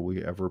before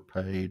we ever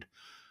paid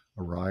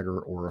a writer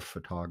or a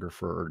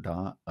photographer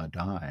a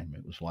dime.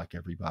 It was like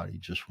everybody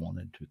just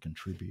wanted to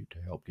contribute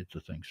to help get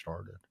the thing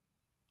started.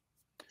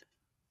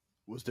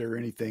 Was there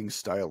anything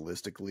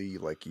stylistically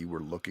like you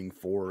were looking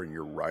for in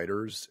your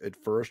writers at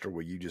first, or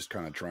were you just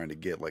kind of trying to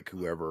get like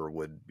whoever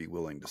would be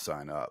willing to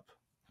sign up?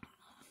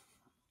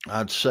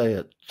 I'd say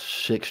at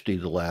 60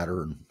 the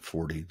latter and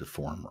 40 the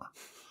former.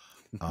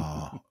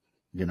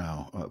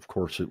 Of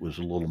course it was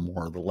a little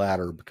more of the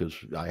latter because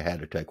I had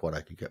to take what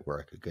I could get where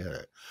I could get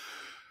it.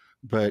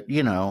 But,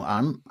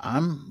 I'm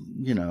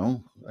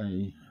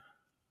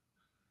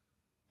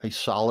a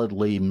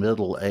solidly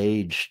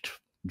middle-aged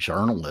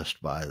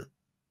journalist by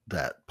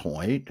that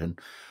point, and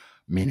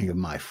many of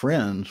my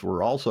friends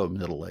were also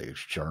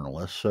middle-aged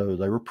journalists, so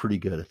they were pretty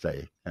good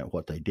at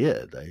what they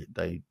did.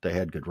 They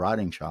had good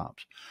writing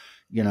chops.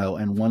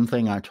 And one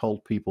thing I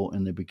told people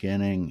in the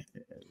beginning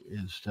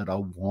is that I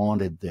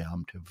wanted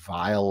them to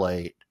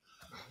violate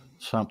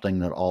something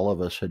that all of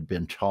us had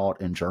been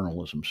taught in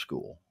journalism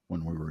school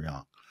when we were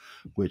young,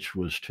 which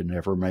was to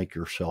never make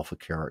yourself a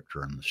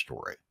character in the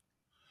story.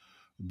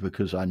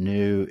 Because I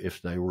knew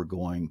if they were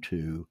going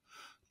to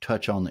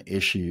touch on the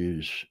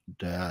issues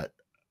that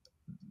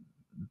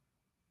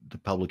the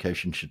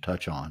publication should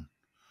touch on,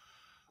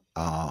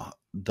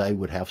 they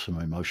would have some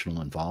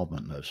emotional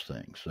involvement in those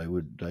things. They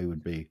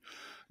would be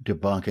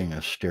debunking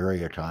a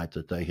stereotype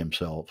that they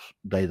themselves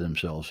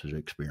had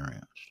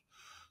experienced.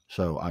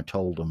 So I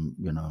told them,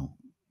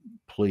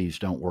 please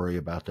don't worry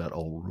about that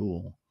old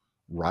rule.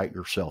 Write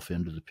yourself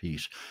into the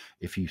piece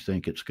if you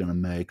think it's going to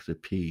make the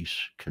piece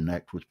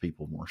connect with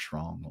people more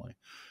strongly.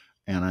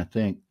 And I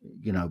think,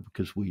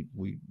 because we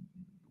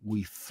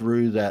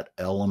threw that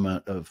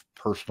element of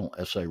personal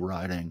essay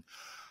writing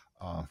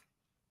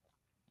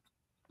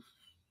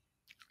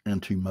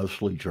into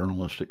mostly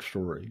journalistic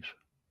stories,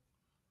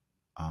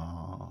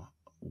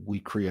 we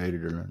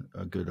created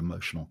a good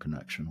emotional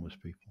connection with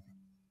people.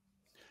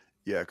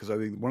 Yeah, because I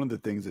think one of the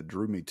things that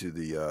drew me to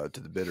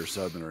the Bitter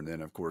Southerner, and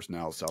then of course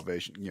now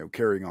Salvation,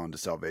 carrying on to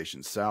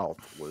Salvation South,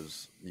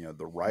 was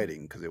the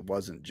writing, because it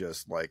wasn't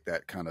just like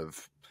that kind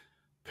of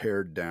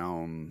pared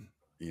down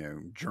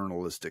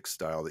journalistic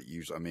style that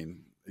usually. I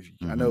mean,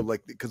 I know,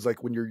 like, because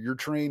like when you're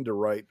trained to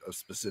write a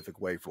specific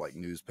way for like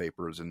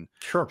newspapers and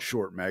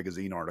short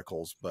magazine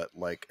articles, but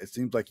like it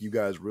seems like you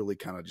guys really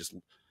kind of just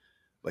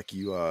like like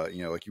you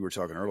were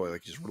talking earlier,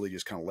 like just really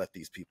just kind of let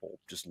these people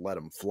just let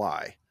them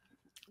fly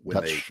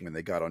when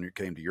they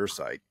came to your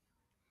site.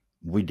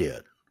 We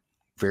did,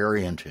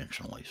 very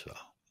intentionally so,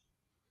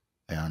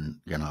 and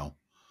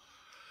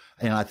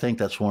and I think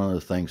that's one of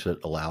the things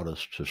that allowed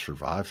us to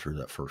survive through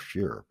that first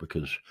year,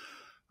 because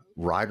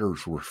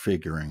writers were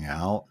figuring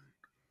out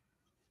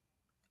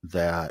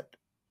that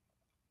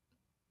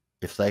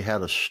if they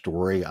had a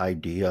story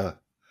idea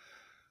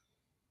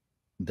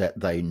that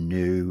they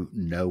knew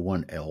no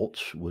one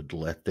else would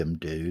let them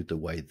do the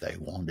way they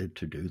wanted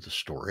to do the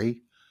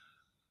story,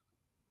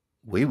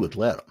 we would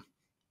let them.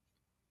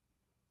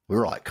 We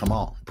were like, come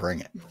on, bring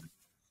it.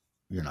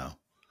 You know,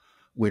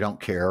 we don't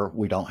care.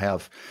 We don't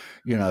have,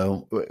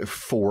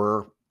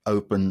 4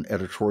 open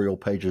editorial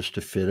pages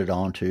to fit it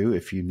onto.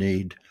 If you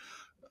need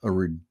a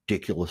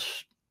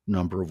ridiculous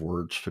number of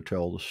words to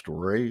tell the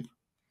story,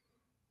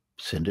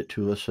 send it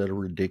to us at a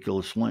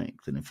ridiculous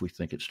length. And if we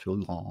think it's too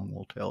long,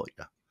 we'll tell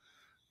you.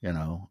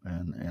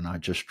 And I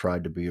just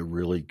tried to be a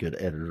really good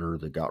editor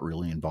that got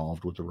really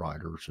involved with the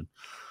writers. And,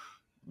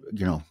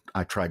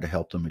 I tried to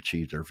help them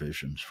achieve their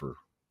visions for,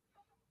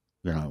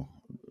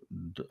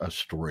 a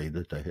story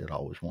that they had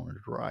always wanted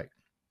to write.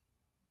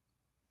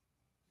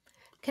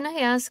 Can I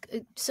ask,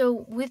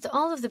 so with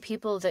all of the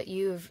people that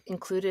you've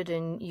included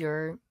in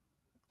your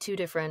 2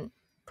 different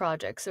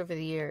projects over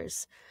the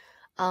years,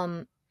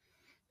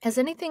 has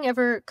anything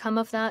ever come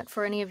of that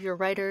for any of your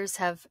writers?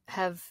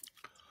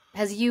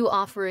 Has you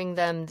offering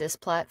them this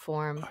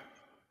platform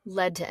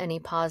led to any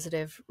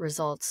positive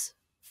results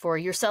for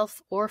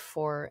yourself or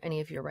for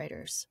any of your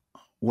writers?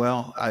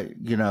 Well,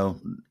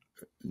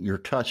 you're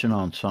touching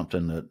on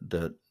something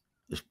that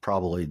is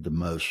probably the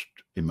most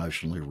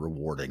emotionally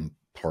rewarding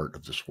part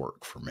of this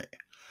work for me,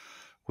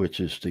 which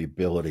is the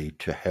ability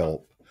to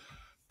help,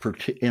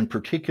 in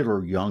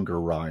particular, younger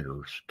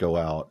writers go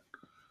out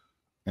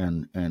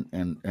and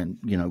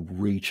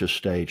reach a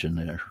stage in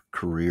their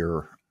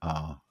career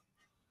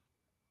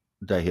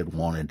they had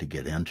wanted to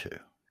get into.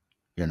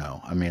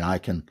 I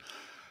can,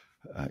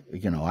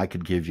 I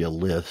could give you a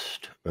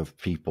list of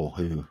people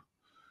who,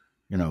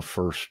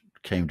 first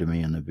came to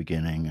me in the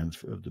beginning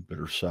of the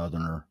Bitter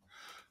Southerner,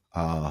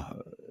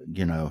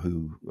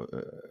 who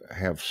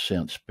have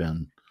since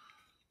been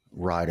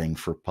writing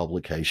for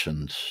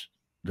publications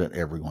that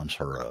everyone's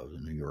heard of, the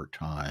New York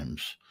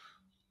Times,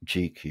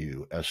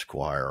 GQ,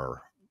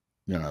 Esquire,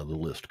 the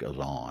list goes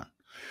on.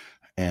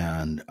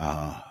 And,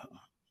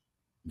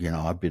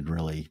 I've been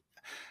really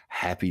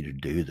happy to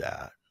do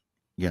that.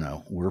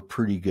 We're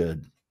pretty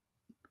good.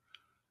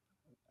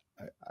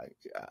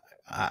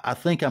 I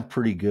think I'm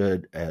pretty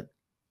good at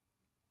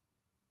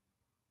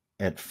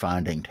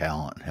finding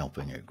talent and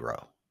helping it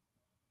grow.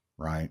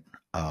 Right.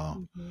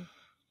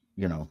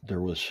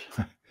 There was,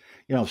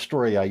 a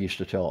story I used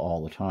to tell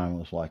all the time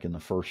was like in the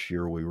first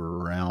year we were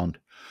around,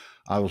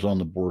 I was on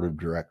the board of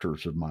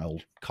directors of my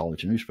old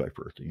college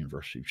newspaper at the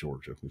University of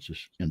Georgia, which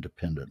is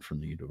independent from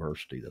the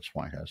university. That's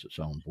why it has its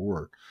own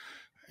board.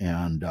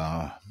 And,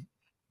 I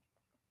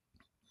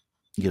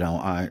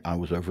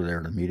was over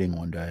there at a meeting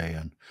one day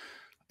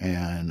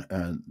and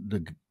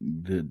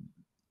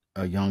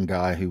a young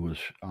guy who was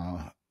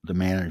the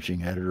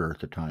managing editor at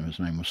the time, his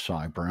name was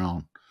Cy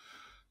Brown,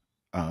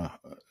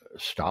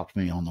 stopped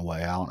me on the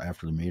way out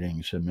after the meeting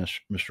and said,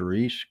 Mr.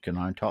 Reece, can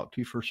I talk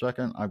to you for a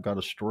second? I've got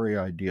a story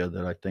idea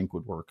that I think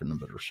would work in the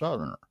Bitter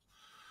Southerner.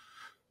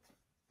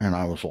 And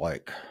I was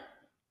like,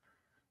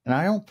 and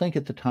I don't think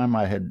at the time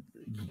I had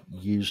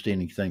used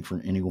anything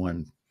from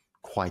anyone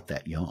quite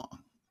that young,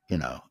 in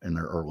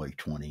their early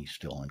 20s,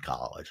 still in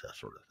college, that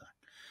sort of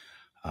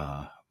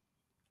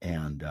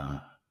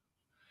thing.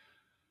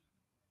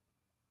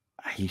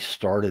 He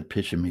started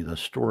pitching me the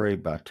story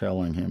by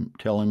telling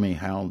me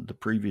how the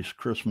previous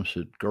Christmas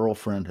his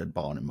girlfriend had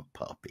bought him a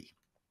puppy.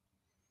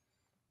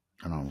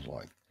 And I was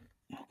like,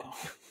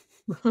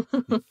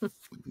 oh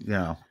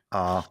God.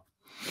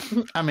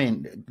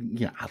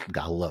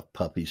 I love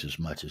puppies as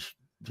much as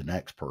the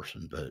next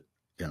person, but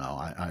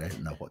I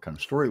didn't know what kind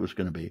of story it was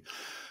going to be.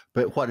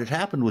 But what had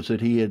happened was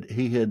that he had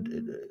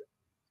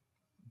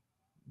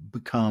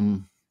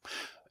become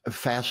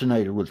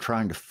fascinated with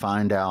trying to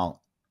find out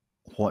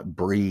what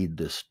breed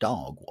this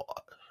dog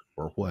was,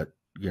 or what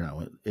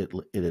it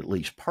at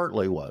least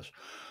partly was,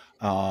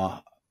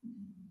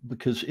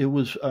 because it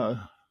was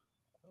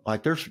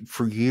like there's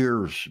for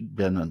years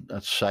been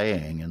a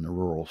saying in the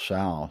rural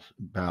South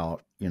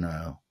about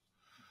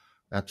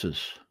that's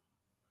as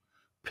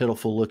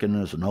pitiful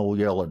looking as an old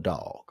yellow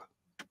dog,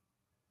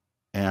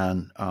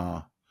 and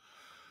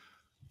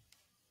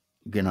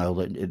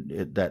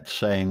that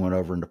saying went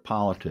over into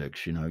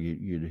politics.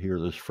 You'd hear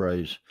this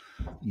phrase,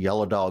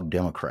 yellow dog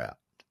Democrat,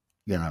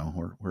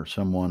 where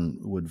someone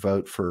would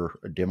vote for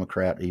a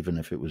Democrat even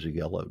if it was a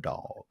yellow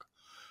dog.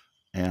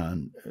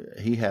 And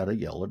he had a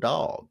yellow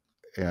dog.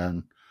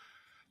 And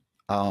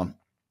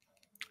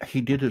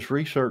he did his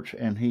research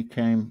and he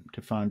came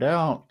to find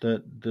out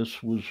that this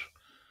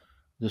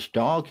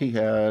dog he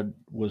had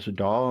was a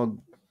dog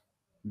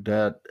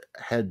that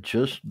had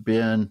just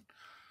been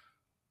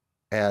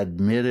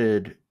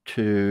admitted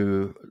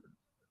to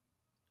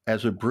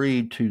as a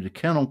breed to the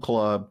Kennel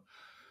Club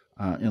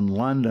in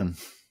London.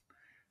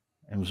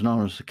 It was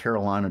known as the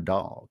Carolina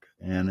dog,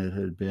 and it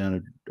had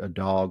been a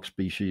dog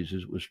species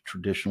that was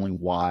traditionally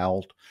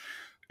wild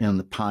in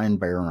the pine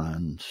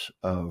barrens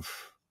of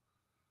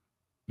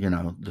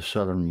the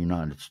southern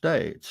United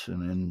States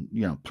and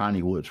in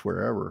piney woods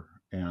wherever.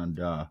 And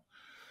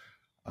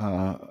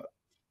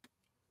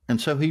And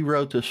so he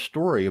wrote this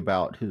story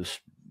about his,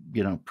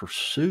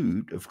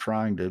 pursuit of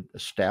trying to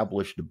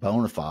establish the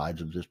bona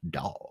fides of this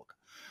dog.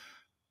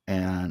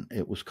 And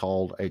it was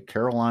called A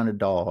Carolina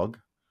Dog.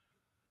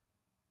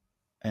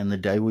 And the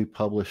day we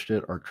published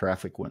it, our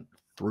traffic went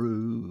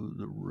through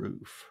the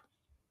roof.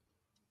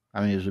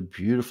 I mean, it was a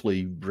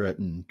beautifully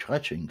written,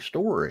 touching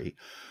story.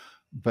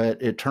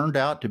 But it turned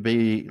out to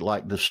be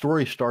like the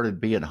story started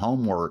being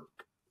homework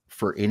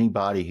for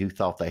anybody who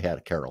thought they had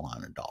a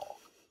Carolina dog.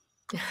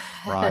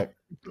 Right?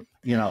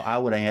 I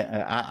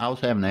was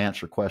having to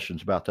answer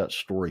questions about that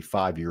story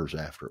 5 years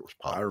after it was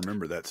published. I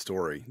remember that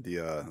story.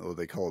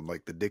 They call them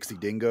like the Dixie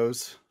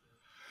Dingoes.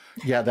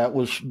 Yeah, that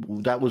was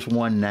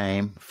one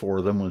name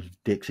for them, was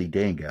Dixie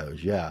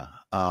Dingoes. Yeah.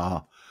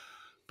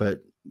 But,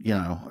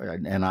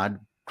 and I'd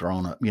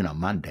grown up,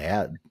 my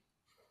dad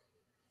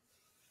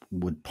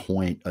would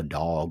point a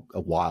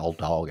wild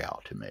dog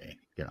out to me,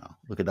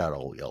 look at that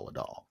old yellow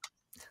dog.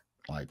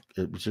 Like,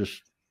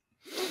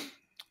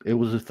 it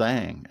was a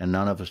thing, and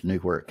none of us knew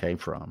where it came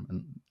from.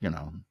 And,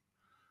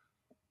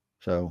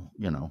 so,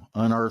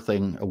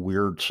 unearthing a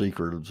weird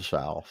secret of the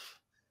South,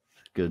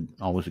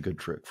 always a good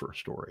trick for a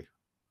story,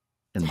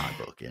 in my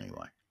book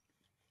anyway.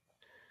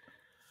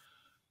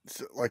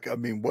 So, like, I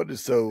mean, what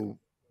are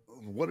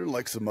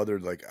like some other,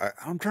 like,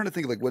 I'm trying to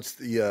think, like, what's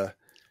the,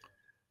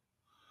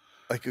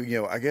 like,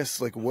 I guess,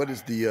 like, what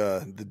is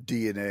the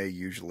DNA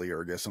usually,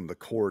 or I guess some of the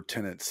core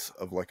tenets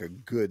of like a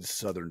good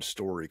Southern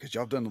story? Because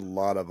y'all have done a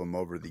lot of them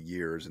over the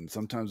years, and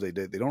sometimes they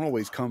don't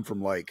always come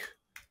from like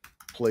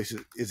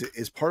places.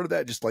 Is part of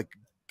that just like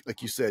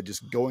you said,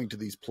 just going to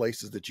these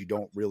places that you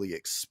don't really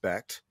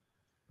expect?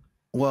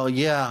 Well,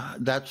 yeah,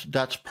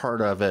 that's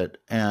part of it,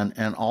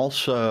 and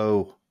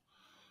also,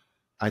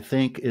 I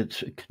think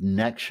it's a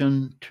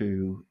connection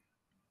to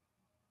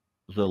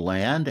the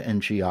land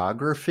and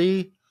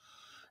geography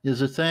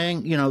is a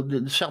thing.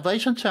 The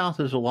Salvation South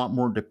is a lot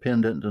more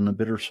dependent than the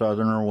Bitter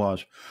Southerner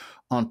was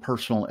on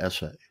personal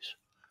essays,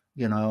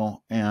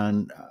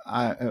 and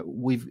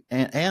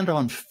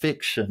on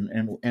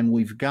fiction, and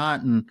we've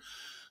gotten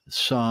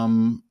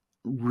some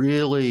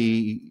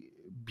really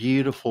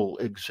beautiful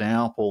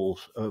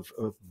examples of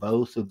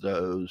both of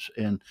those.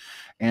 And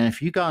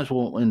if you guys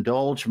will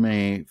indulge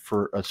me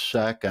for a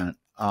second,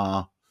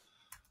 I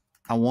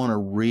want to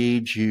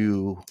read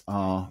you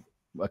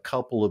a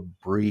couple of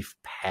brief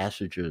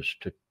passages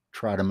to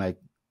try to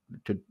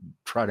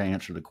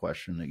answer the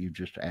question that you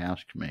just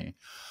asked me.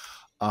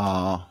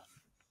 And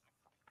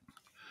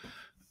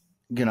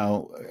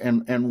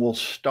we'll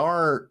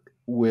start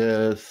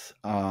with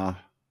a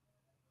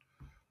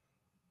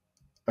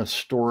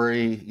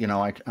story.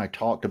 I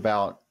talked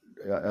about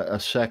a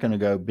second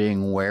ago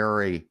being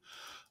wary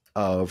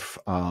of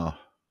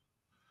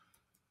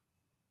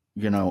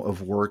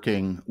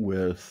working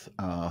with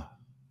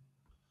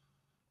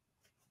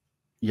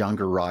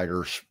younger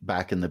writers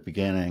back in the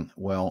beginning.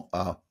 Well,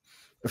 a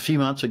few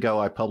months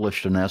ago, I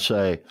published an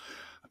essay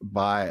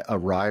by a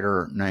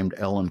writer named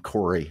Ellen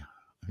Corey,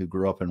 who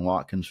grew up in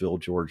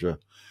Watkinsville, Georgia,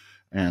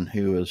 and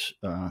who is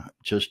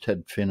just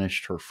had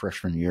finished her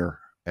freshman year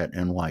at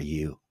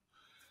NYU.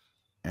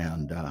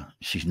 And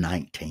she's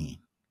 19,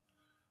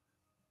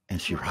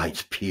 and she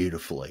writes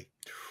beautifully.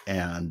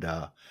 And,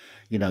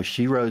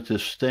 she wrote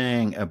this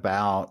thing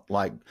about,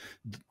 like,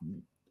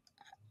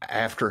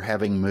 after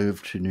having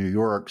moved to New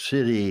York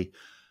City,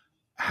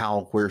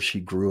 how where she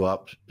grew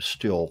up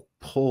still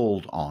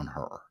pulled on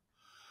her,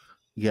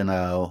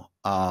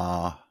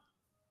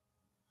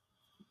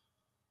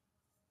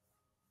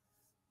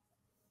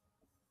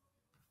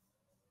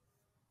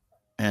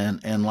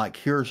 and like,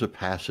 here's a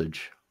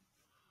passage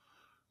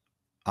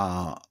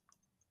from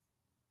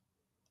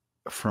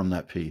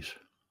that piece.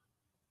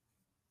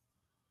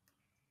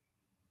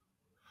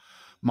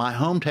 My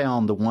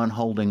hometown, the one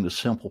holding the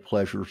simple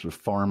pleasures of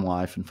farm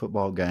life and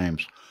football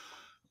games,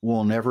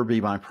 will never be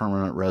my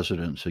permanent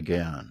residence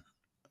again,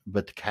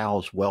 but the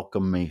cows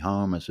welcome me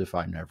home as if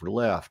I never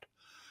left.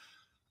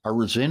 I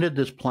resented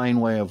this plain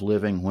way of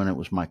living when it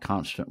was my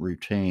constant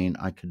routine.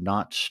 I could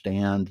not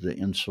stand the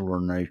insular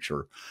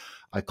nature.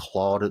 I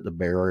clawed at the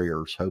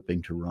barriers,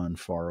 hoping to run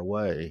far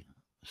away.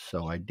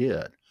 So I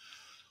did.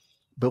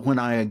 But when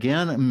I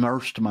again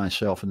immersed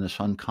myself in this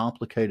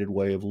uncomplicated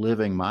way of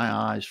living, my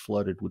eyes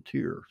flooded with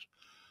tears.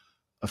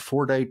 A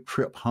 4-day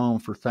trip home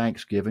for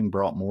Thanksgiving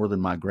brought more than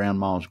my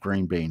grandma's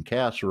green bean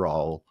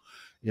casserole.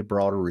 It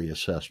brought a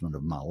reassessment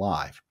of my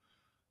life.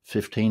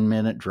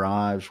 15-minute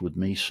drives with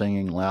me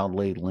singing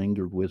loudly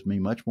lingered with me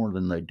much more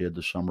than they did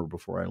the summer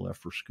before I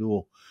left for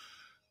school.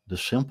 The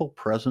simple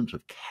presence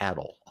of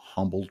cattle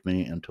humbled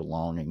me into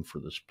longing for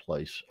this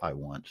place I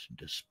once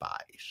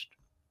despised.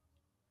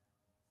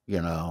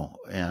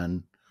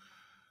 And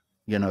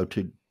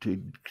to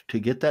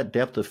get that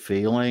depth of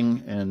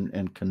feeling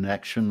and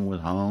connection with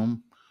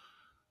home,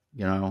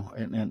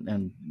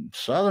 and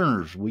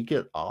Southerners, we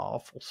get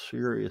awful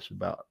serious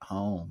about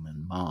home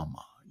and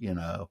mama, you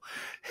know.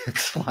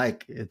 It's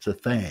like it's a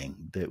thing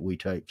that we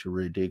take to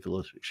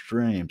ridiculous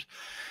extremes.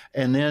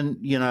 And then,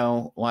 you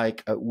know,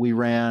 like we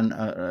ran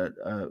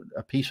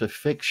a piece of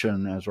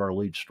fiction as our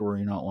lead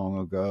story not long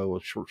ago,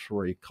 a short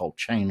story called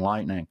Chain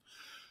Lightning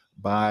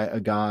by a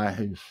guy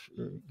who's,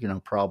 you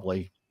know,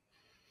 probably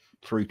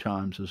 3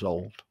 times as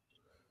old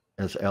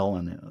as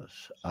Ellen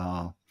is.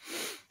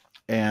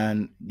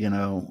 And, you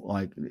know,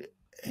 like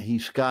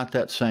he's got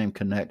that same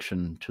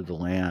connection to the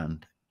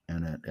land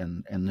in it.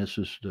 And this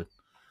is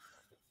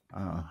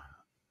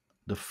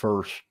the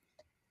first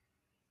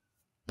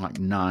like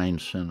 9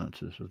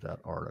 sentences of that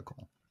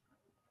article.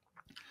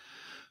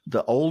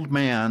 The old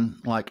man,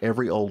 like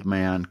every old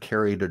man,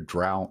 carried a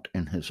drought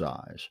in his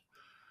eyes.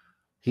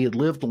 He had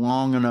lived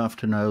long enough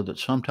to know that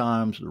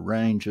sometimes the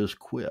rain just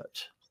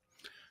quits.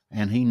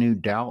 And he knew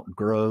doubt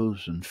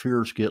grows and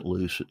fears get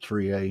loose at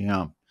 3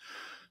 a.m.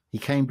 He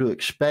came to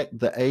expect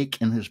the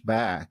ache in his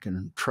back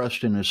and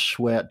trust in his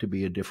sweat to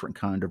be a different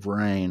kind of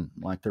rain,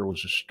 like there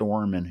was a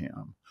storm in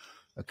him,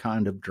 a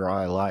kind of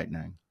dry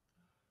lightning.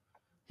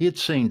 He had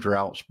seen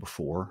droughts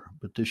before,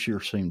 but this year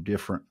seemed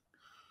different.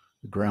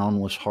 The ground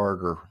was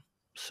harder,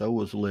 so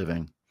was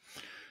living.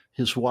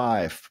 His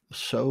wife,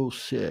 so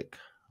sick,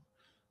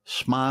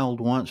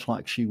 smiled once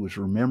like she was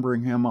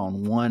remembering him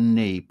on one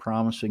knee,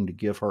 promising to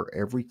give her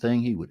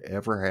everything he would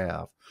ever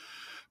have.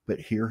 But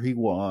here he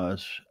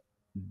was,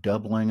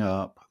 doubling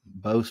up,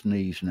 both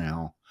knees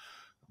now,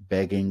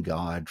 begging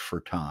God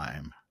for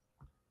time.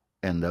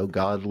 And though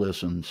God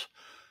listens,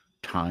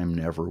 time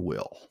never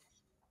will.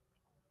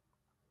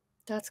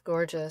 That's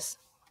gorgeous.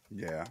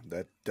 Yeah,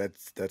 that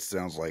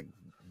sounds like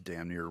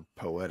damn near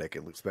poetic,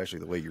 especially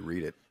the way you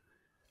read it.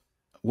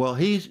 Well,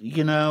 he's,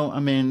 you know, I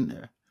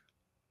mean,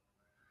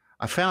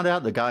 I found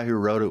out the guy who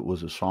wrote it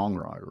was a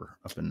songwriter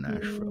up in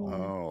Nashville.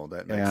 Oh,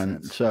 that makes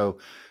sense. And so,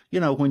 you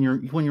know, when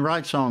you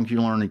write songs,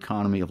 you learn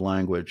economy of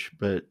language,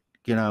 but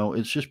you know,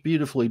 it's just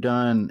beautifully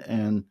done,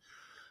 and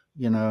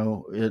you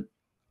know, and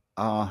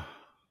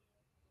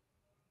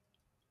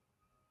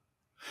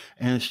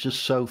it's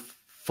just so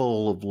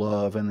full of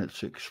love, and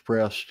it's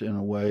expressed in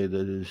a way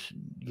that is,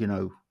 you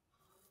know,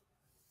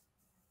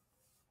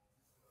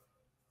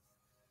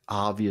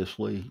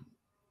 obviously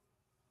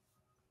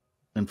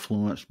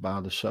influenced by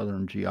the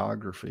Southern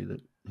geography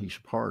that he's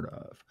a part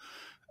of.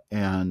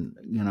 And,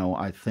 you know,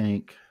 I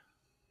think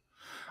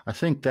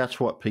that's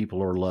what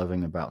people are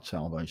loving about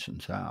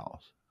Salvation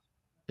South.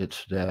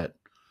 It's that,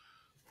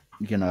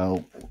 you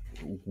know,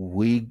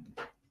 we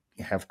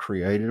have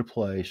created a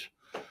place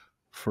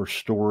for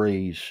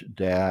stories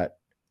that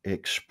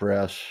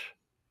express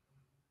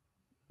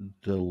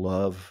the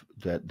love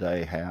that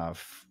they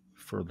have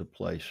for the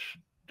place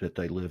that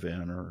they live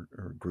in or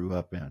grew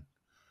up in.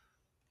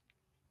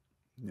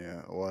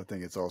 Yeah, well, I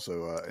think it's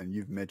also, and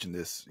you've mentioned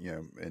this, you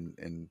know,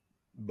 in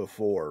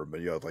before, but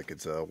you know, like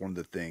it's one of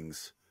the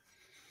things,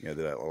 you know,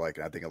 that I like,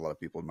 and I think a lot of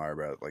people admire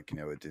about it, like, you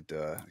know, it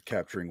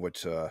capturing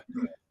what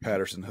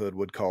Patterson Hood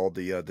would call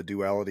the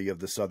duality of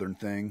the Southern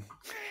thing.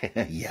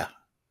 Yeah,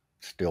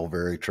 still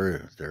very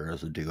true. There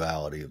is a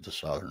duality of the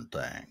Southern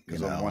thing.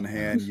 Because on one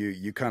hand,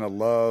 you kind of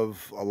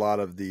love a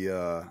lot of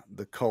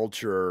the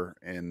culture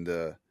and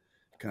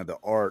kind of the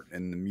art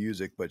and the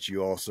music, but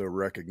you also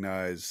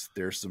recognize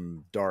there's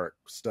some dark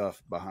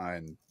stuff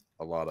behind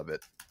a lot of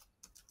it.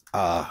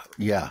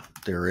 Yeah,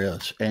 there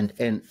is.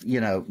 And you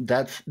know,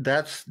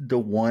 that's the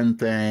one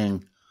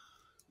thing,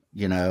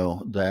 you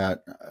know,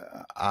 that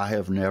I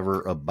have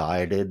never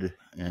abided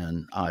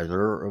in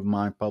either of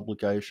my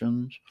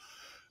publications,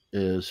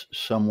 is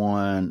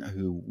someone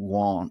who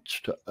wants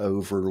to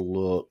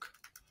overlook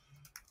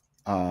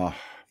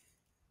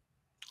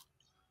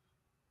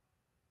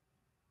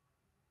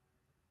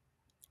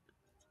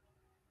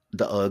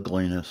the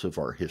ugliness of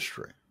our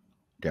history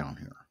down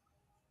here.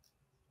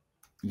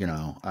 You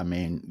know, I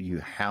mean, you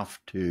have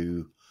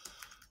to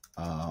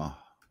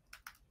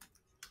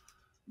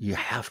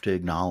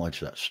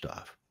acknowledge that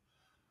stuff.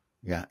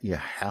 Yeah, you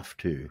have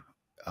to,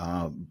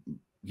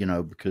 you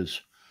know,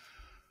 because,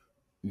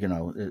 you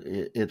know,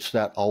 it's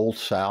that old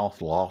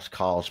South lost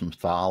cause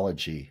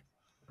mythology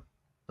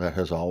that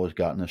has always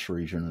gotten this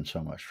region in so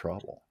much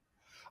trouble.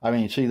 I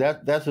mean, see,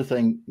 that's the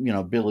thing, you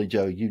know, Billy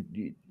Joe,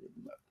 you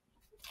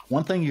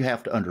one thing you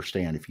have to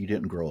understand if you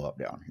didn't grow up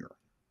down here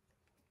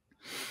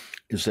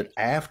is that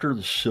after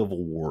the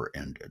Civil War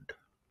ended,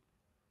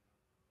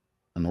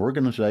 an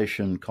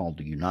organization called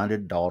the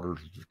United Daughters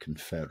of the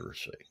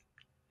Confederacy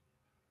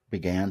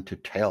began to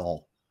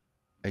tell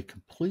a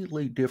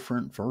completely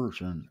different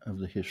version of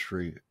the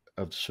history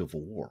of the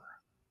Civil War.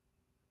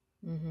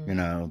 Mm-hmm. You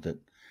know,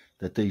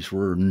 that these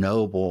were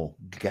noble,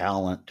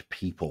 gallant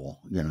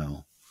people, you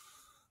know,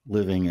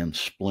 living in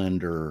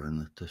splendor,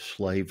 and that the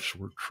slaves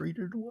were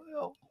treated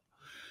well.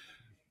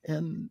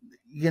 And,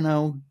 you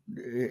know,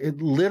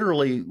 it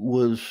literally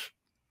was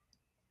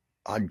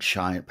a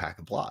giant pack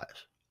of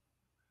lies.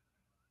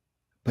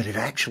 But it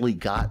actually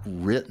got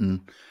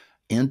written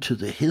into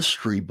the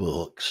history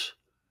books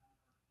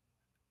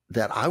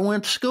that I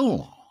went to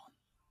school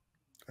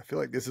on. I feel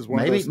like this is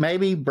one of those.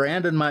 Maybe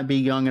Brandon might be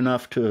young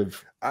enough to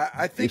have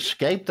I think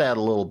escaped that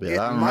a little bit. it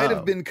I don't might know.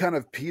 have been kind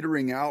of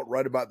petering out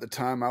right about the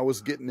time I was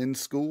getting in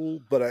school,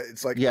 but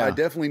it's like Yeah. I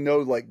definitely know,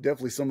 like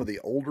definitely some of the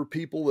older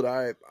people that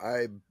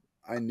I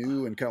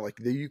knew, and kind of like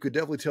you could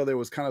definitely tell there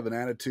was kind of an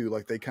attitude,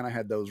 like they kind of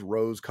had those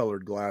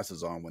rose-colored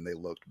glasses on when they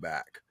looked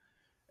back.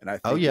 And I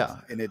think Oh yeah.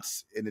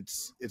 it's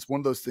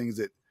one of those things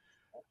that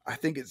I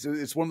think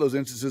it's one of those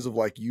instances of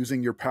like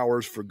using your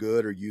powers for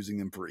good or using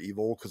them for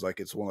evil, because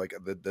like it's one like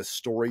the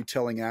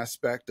storytelling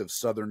aspect of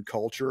Southern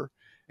culture,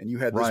 and you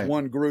had this Right.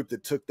 one group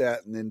that took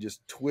that and then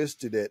just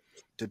twisted it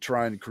to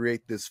try and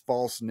create this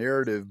false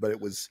narrative. But it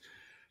was,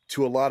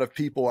 to a lot of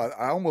people,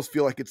 I almost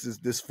feel like it's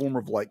this form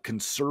of like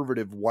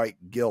conservative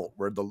white guilt,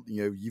 where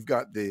you've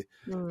got the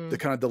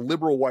kind of the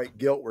liberal white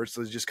guilt where it's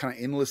just kind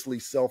of endlessly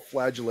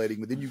self-flagellating,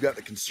 but then you've got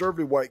the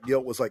conservative white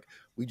guilt was like,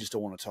 we just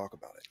don't want to talk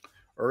about it.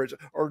 Or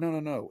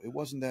no, it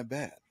wasn't that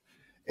bad.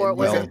 Or it And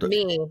wasn't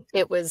me.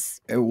 It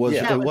was. It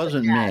wasn't me. It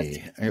wasn't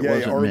me. it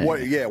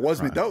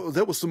wasn't Right. me.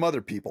 That was some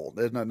other people.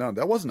 No,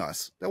 that wasn't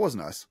us. That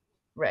wasn't us.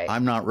 Right.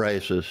 I'm not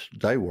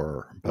racist. They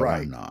were, but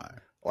Right. I'm not.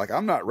 Like,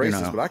 I'm not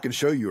racist, but I can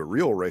show you a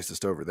real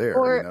racist over there.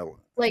 Or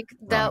like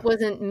that Right.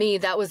 wasn't me.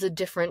 That was a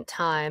different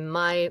time.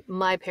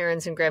 My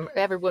parents and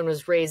everyone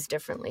was raised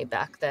differently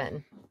back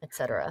then,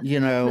 etc.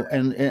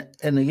 And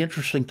the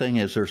interesting thing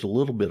is there's a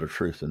little bit of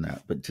truth in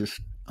that, but just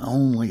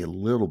only a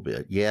little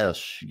bit.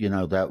 Yes,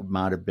 that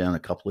might have been a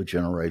couple of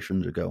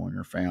generations ago in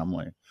your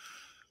family,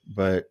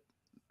 but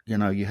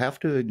you have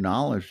to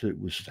acknowledge that it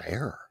was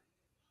there.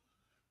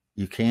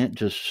 You can't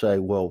just say,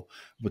 well,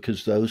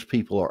 because those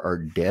people are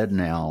dead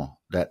now,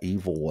 that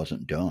evil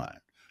wasn't done,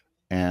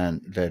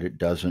 and that it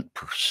doesn't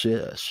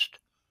persist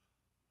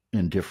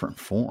in different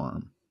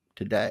form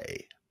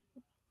today.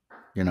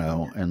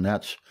 And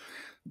that's,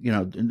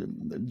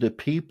 the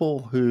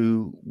people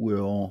who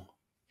will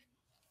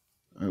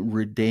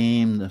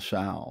redeem the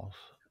South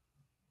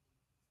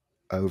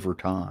over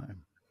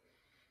time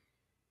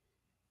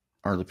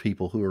are the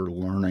people who are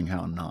learning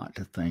how not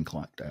to think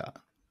like that.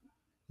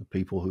 The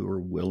people who are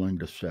willing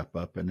to step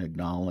up and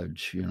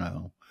acknowledge,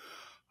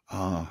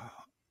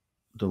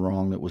 the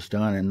wrong that was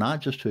done, and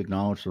not just to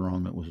acknowledge the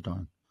wrong that was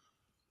done,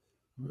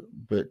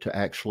 but to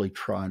actually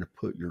try to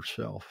put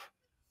yourself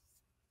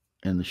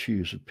in the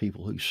shoes of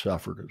people who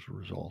suffered as a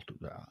result of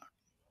that.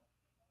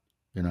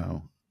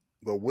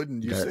 Well,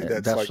 wouldn't you say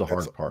that's like the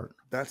hard part?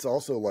 That's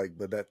also like,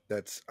 but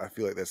that's I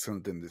feel like that's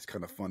something that's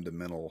kind of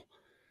fundamental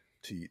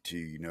to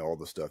all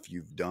the stuff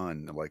you've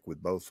done, like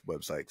with both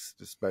websites,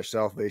 especially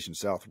Salvation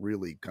South,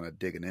 really kind of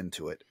digging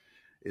into it,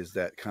 is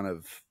that kind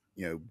of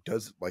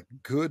does like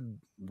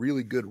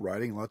really good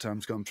writing a lot of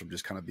times comes from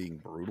just kind of being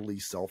brutally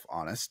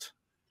self-honest.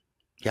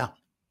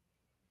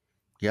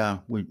 Yeah,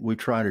 we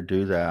try to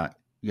do that,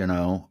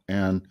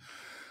 and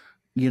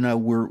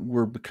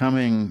we're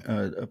becoming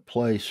a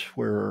place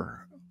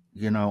where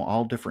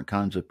all different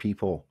kinds of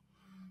people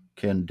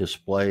can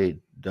display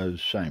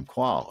those same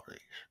qualities,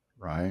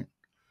 right?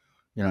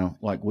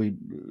 Like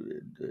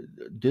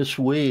this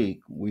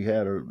week we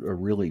had a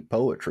really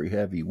poetry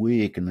heavy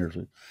week,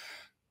 and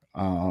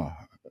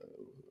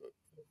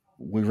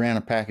we ran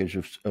a package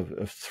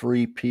of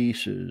 3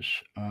 pieces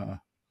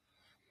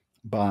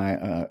by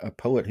a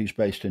poet who's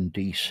based in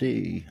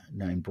D.C.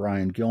 named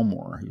Brian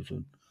Gilmore. He's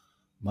a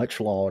much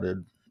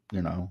lauded,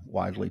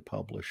 widely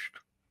published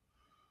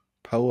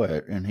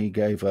poet, and he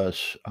gave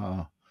us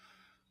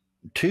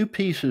 2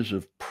 pieces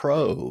of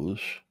prose,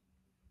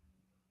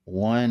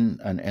 one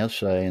an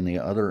essay and the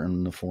other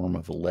in the form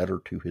of a letter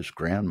to his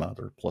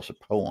grandmother, plus a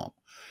poem.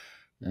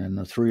 And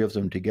the 3 of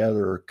them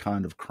together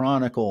kind of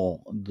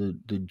chronicle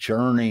the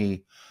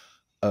journey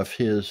of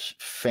his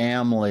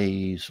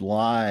family's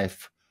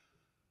life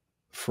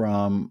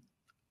from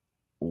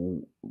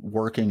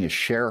working as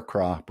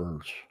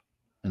sharecroppers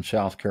in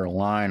South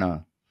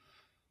Carolina,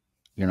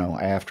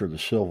 after the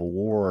Civil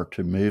War,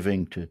 to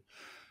moving to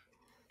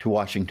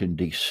Washington,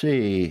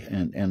 D.C.,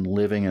 and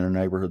living in a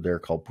neighborhood there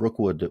called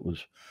Brookwood that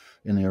was,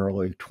 in the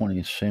early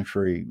 20th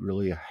century,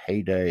 really a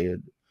heyday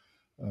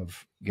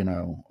of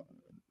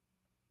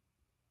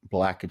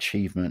Black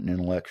achievement and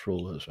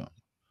intellectualism.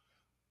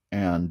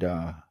 And,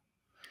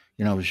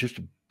 it was just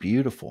a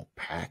beautiful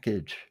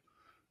package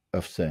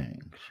of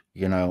things,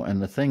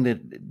 and the thing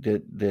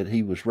that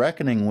he was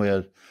reckoning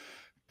with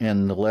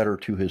in the letter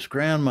to his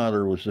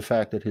grandmother was the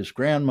fact that his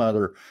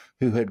grandmother,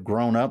 who had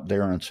grown up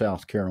there in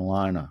South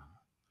Carolina,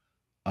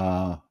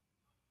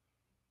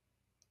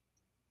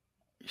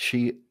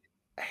 she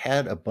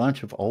had a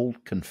bunch of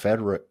old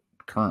Confederate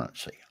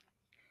currency,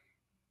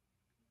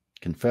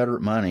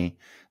 Confederate money,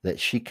 that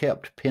she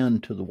kept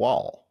pinned to the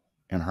wall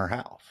in her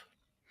house.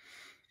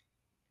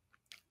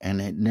 And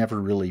it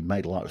never really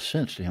made a lot of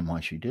sense to him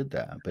why she did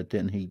that. But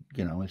then he,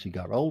 as he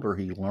got older,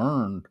 he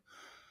learned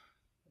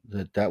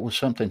that was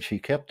something she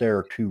kept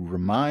there to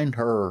remind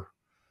her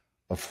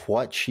of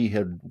what she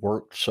had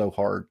worked so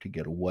hard to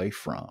get away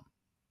from,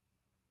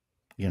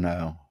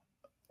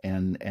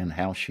 and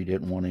how she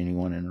didn't want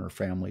anyone in her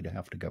family to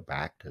have to go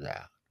back to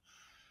that,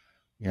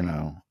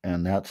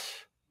 and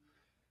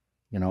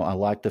I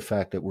like the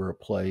fact that we're a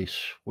place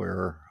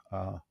where,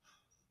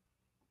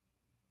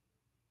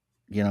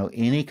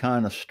 any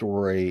kind of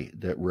story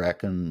that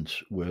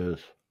reckons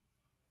with,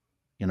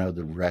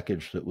 the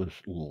wreckage that was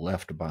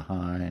left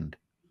behind,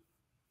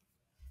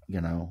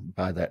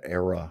 by that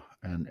era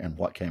and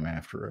what came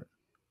after it,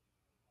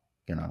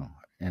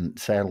 and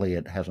sadly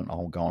it hasn't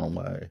all gone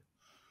away.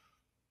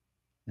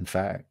 In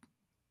fact,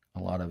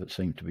 a lot of it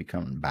seems to be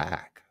coming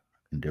back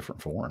in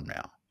different form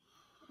now,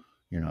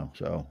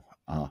 so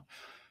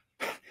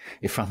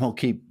if I'm going to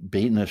keep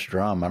beating this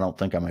drum, I don't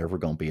think I'm ever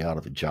going to be out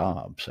of a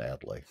job,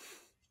 sadly,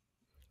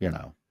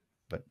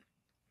 but.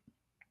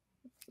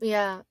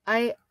 Yeah.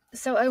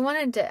 So I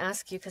wanted to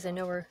ask you, because I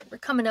know we're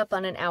coming up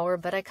on an hour,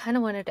 but I kind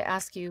of wanted to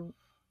ask you,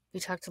 we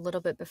talked a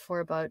little bit before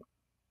about,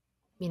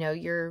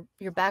 your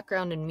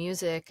background in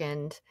music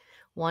and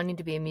wanting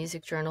to be a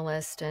music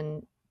journalist,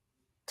 and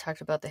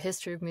talked about the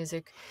history of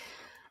music.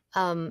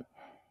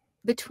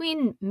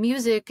 Between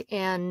music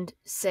and,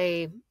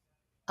 say,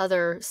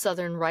 other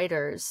Southern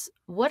writers,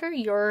 what are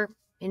your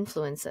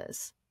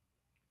influences?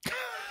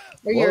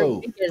 Or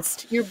Whoa.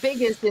 your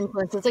biggest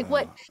influences? Like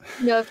what,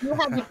 if you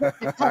had to pick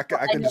a couple,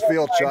 I can just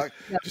feel Chuck.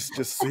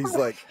 Just he's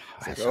like,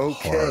 That's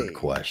okay. a hard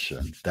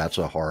question. That's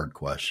a hard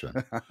question.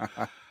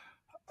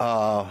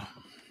 Off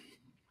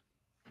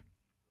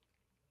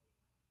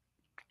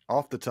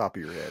the top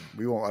of your head,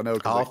 we won't. I know.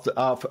 Off the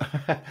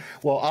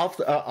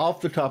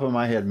top of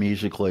my head,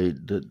 musically,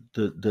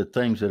 the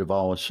things that have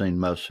always seemed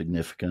most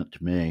significant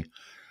to me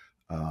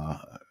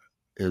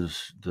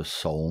is the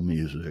soul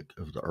music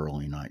of the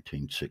early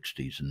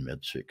 1960s and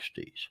mid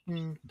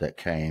 60s that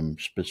came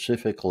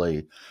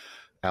specifically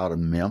out of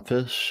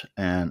Memphis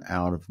and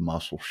out of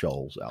Muscle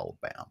Shoals,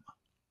 Alabama.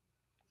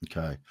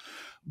 Okay.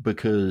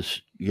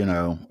 Because,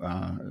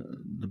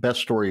 the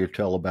best story to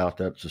tell about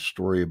that's the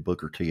story of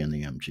Booker T and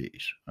the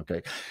MGs.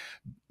 Okay.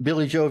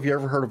 Billy Joe, have you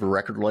ever heard of a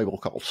record label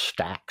called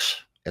Stax?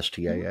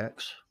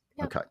 STAX?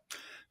 Yeah. Okay.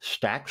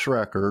 Stax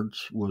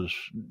Records was,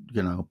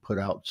 put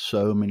out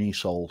so many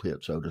soul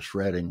hits. Otis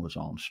Redding was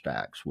on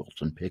Stax,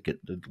 Wilson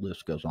Pickett, the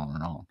list goes on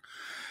and on.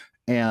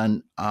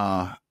 And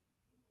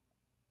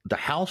the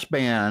house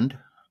band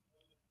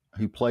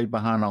who played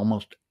behind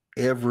almost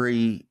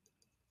every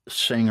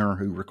singer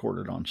who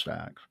recorded on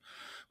Stax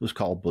was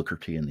called Booker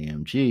T and the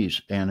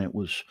MGs. And it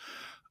was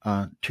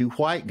two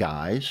white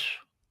guys,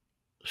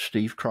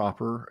 Steve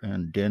Cropper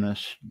and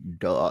Dennis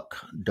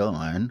Duck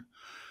Dunn,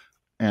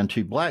 and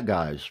two black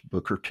guys,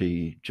 Booker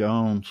T.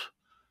 Jones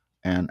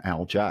and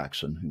Al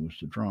Jackson, who was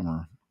the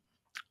drummer.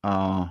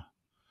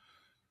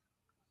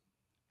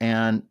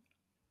 And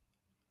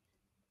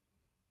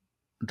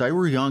they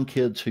were young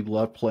kids who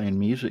loved playing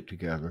music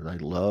together. They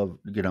loved,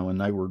 and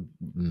they were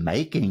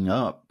making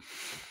up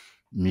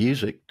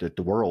music that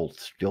the world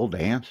still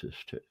dances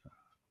to.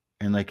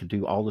 And they could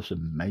do all this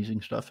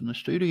amazing stuff in the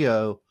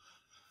studio.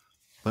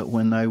 But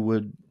when they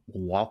would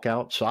walk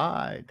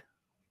outside,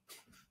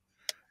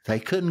 they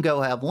couldn't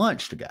go have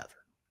lunch together,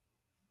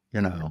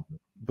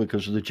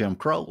 because of the Jim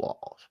Crow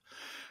laws.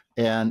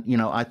 And,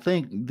 I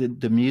think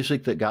the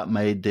music that got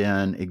made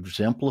then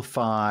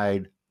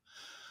exemplified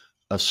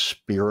a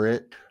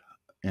spirit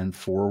in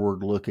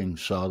forward-looking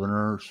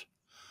Southerners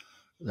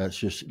that's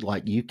just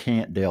like, you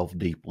can't delve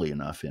deeply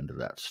enough into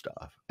that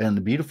stuff. And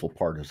the beautiful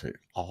part is that it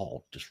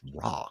all just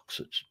rocks.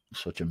 It's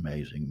such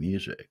amazing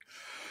music,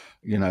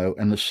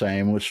 and the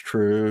same was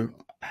true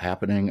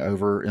happening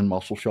over in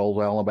Muscle Shoals,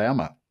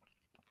 Alabama.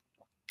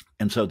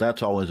 And so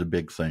that's always a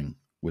big thing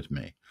with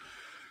me.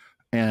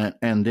 And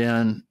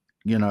then,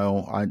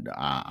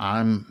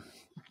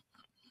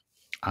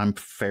 I'm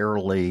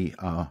fairly,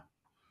 I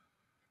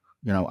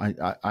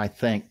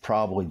think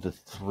probably the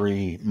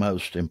three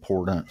most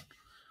important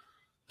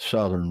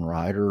Southern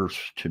writers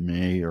to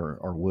me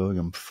are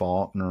William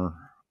Faulkner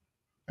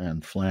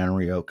and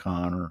Flannery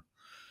O'Connor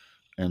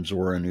and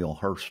Zora Neale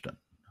Hurston.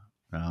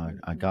 Now,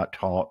 I got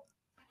taught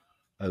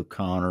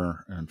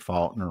O'Connor and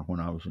Faulkner when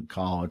I was in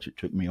college. It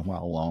took me a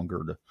while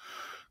longer to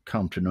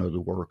come to know the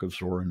work of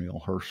Zora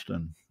Neale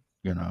Hurston,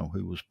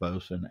 who was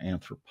both an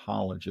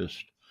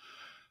anthropologist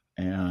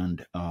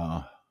and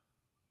a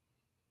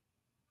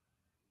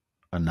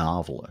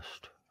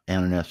novelist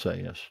and an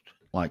essayist.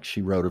 Like,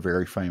 she wrote a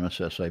very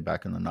famous essay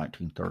back in the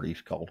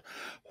 1930s called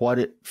What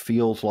It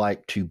Feels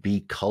Like to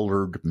Be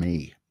Colored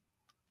Me.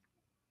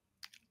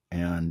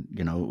 And,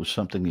 it was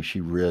something that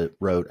she wrote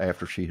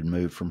after she had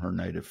moved from her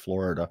native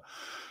Florida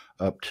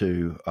up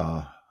to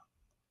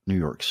New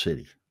York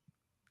City.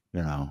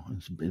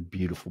 It's a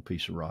beautiful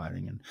piece of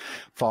writing. And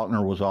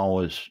Faulkner was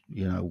always,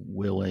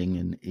 willing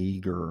and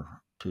eager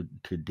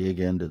to dig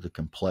into the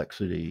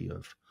complexity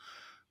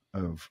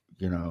of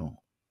the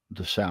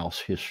South's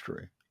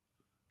history,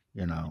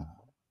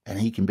 and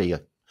he can be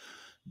a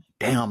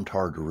damned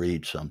hard to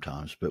read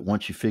sometimes. But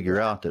once you figure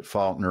out that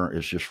Faulkner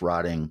is just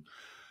writing,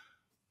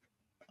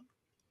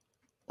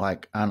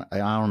 like, I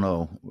don't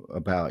know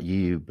about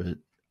you, but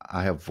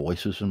I have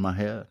voices in my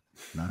head.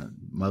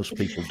 Most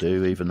people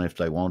do, even if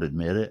they won't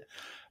admit it.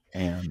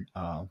 And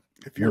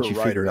if you're a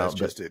writer, that's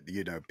just it.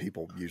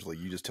 People usually,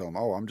 you just tell them,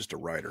 "Oh, I'm just a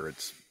writer."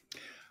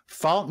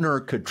 Faulkner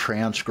could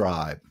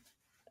transcribe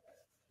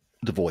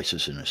the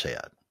voices in his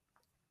head,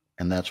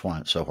 and that's why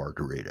it's so hard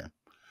to read him.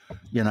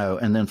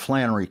 And then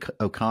Flannery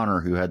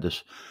O'Connor, who had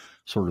this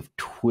sort of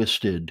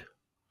twisted,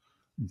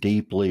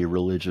 deeply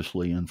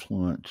religiously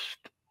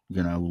influenced,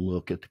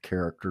 look at the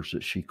characters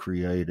that she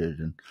created,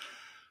 and,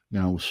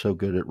 was so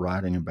good at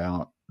writing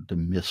about the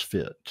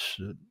misfits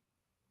that,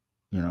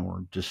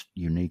 were just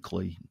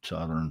uniquely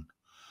Southern.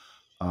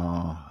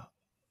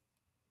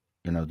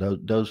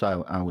 Those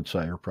I would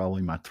say are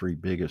probably my three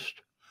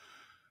biggest,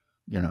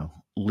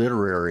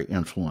 literary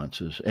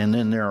influences. And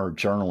then there are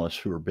journalists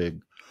who are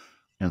big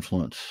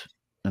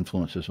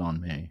influences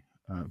on me.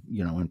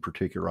 In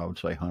particular, I would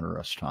say Hunter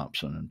S.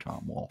 Thompson and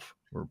Tom Wolfe,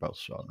 who are both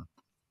Southern.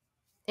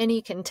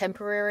 Any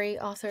contemporary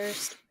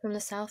authors from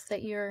the South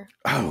that you're...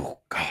 Oh,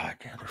 God,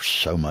 yeah, there's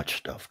so much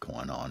stuff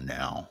going on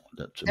now.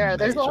 That's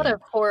there's amazing. a lot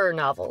of horror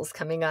novels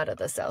coming out of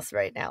the South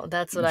right now.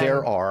 That's what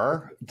There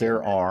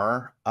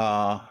are.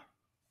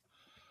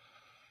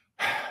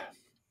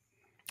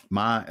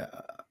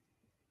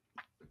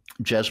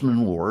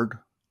 Jesmyn Ward,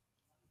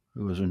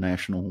 who is a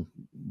National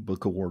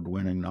Book Award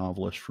winning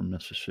novelist from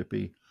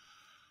Mississippi,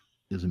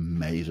 is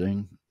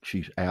amazing.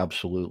 She's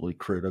absolutely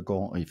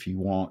critical. If you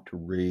want to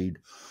read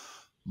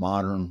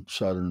modern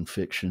Southern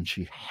fiction,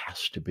 she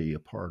has to be a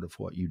part of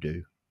what you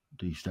do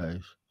these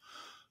days.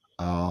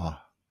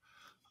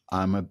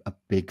 I'm a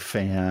big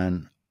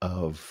fan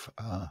of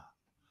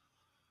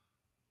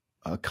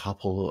a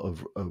couple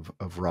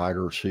of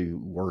writers who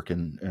work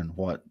in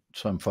what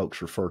some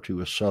folks refer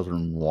to as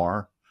Southern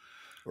noir.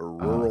 Or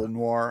rural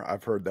noir.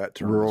 I've heard that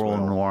term Rural as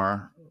well.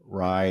 noir,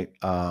 right.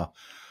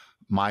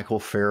 Michael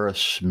Ferris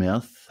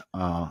Smith,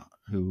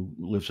 who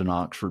lives in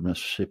Oxford,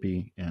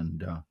 Mississippi,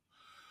 and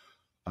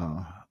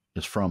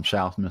is from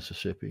South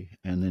Mississippi.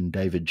 And then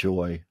David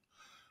Joy,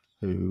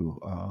 who,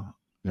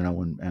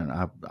 and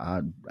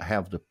I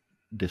have the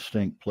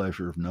distinct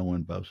pleasure of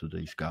knowing both of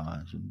these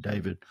guys. And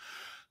David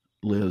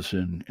lives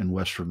in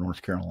Western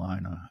North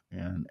Carolina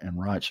and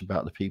writes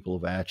about the people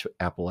of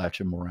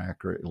Appalachia more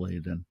accurately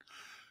than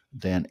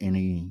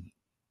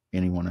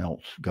anyone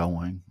else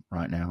going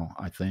right now,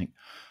 I think.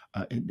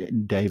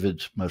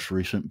 David's most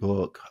recent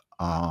book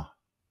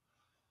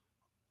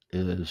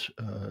is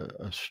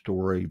a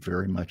story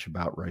very much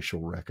about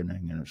racial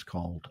reckoning, and it's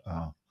called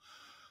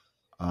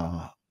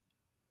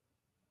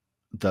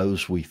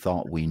Those We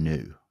Thought We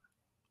Knew.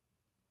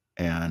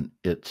 And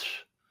it's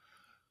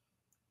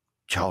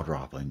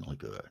jaw-droppingly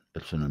good.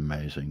 It's an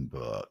amazing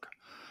book.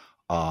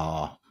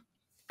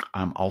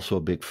 I'm also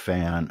a big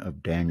fan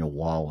of Daniel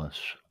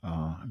Wallace,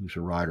 who's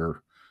a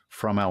writer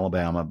from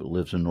Alabama but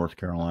lives in North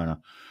Carolina,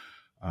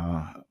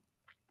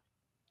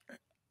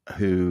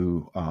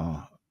 who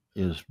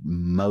is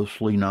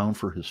mostly known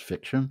for his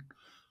fiction.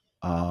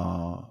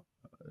 The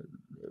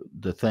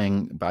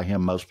thing by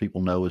him most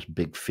people know is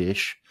Big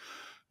Fish,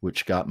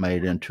 which got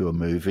made into a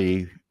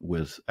movie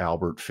with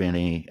Albert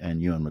Finney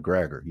and Ewan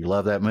McGregor. You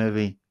love that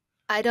movie?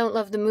 I don't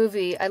love the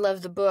movie. I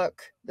love the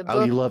book.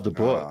 Oh, you love the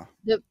book.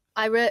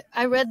 I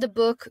read the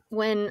book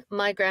when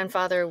my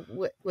grandfather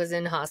was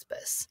in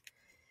hospice.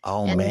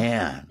 Oh, and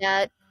man.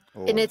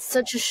 And it's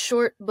such a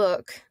short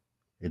book.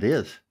 It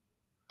is.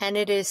 And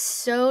it is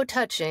so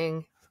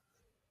touching.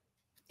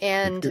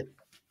 And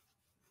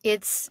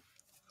it's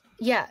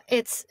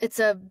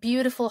a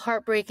beautiful,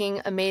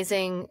 heartbreaking,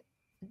 amazing,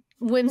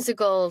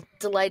 whimsical,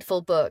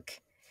 delightful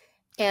book.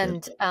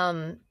 And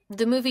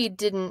the movie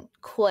didn't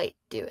quite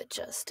do it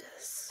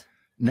justice.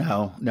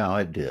 No,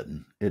 it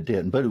didn't. It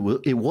didn't. But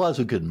it was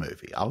a good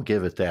movie. I'll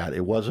give it that.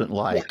 It wasn't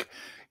like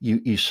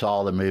you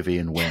saw the movie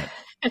and went,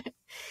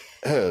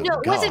 oh, no,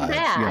 it wasn't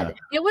bad. Yeah.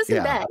 It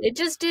wasn't bad. It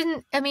just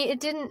didn't, it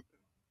didn't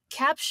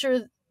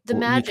capture the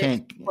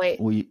magic quite.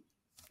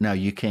 No,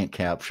 you can't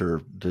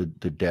capture the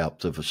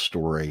depth of a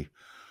story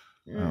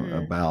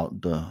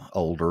about the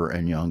older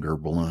and younger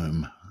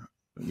Bloom,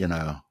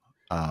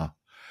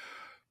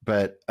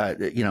 but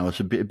it's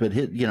a bit. But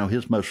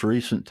his most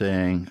recent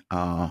thing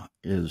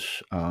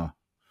is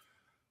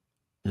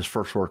his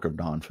first work of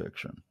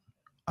nonfiction,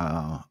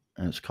 and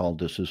it's called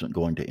 "This Isn't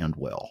Going to End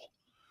Well,"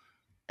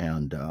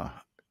 and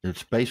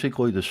it's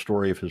basically the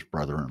story of his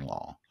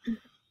brother-in-law,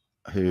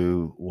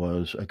 who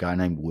was a guy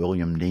named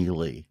William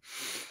Neely,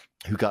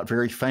 who got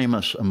very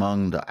famous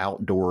among the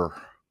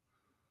outdoor,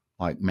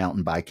 like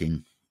mountain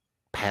biking,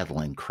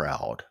 paddling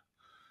crowd,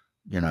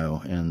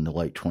 in the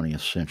late 20th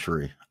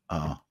century.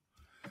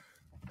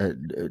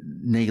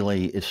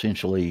 Neely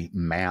essentially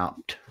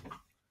mapped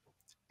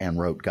and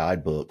wrote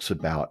guidebooks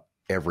about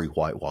every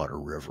whitewater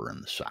river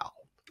in the South.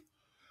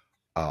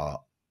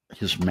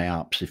 His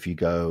maps, if you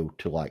go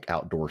to like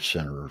outdoor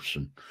centers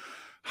and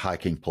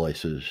hiking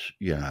places,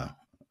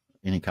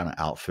 any kind of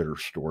outfitter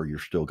store, you're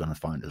still going to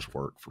find his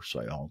work for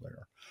sale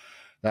there.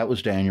 That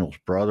was Daniel's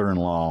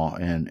brother-in-law,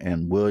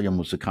 and William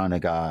was the kind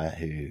of guy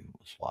who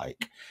was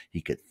like,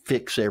 he could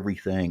fix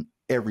everything.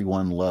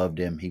 Everyone loved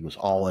him. He was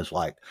always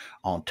like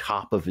on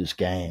top of his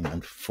game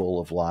and full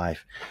of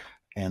life.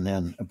 And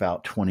then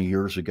about 20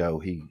 years ago,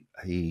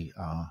 he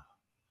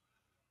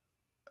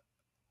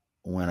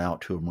went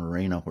out to a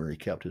marina where he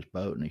kept his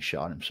boat and he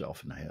shot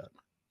himself in the head.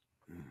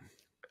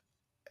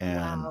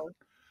 And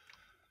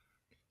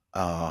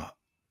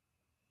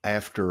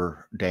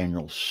after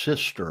Daniel's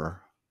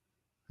sister,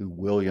 who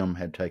William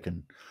had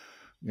taken,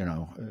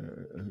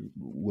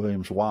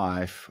 William's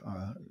wife,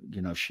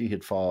 she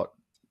had fought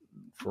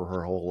for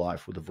her whole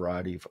life with a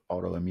variety of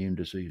autoimmune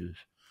diseases.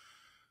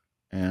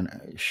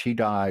 And she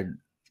died,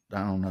 I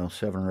don't know,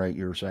 7 or 8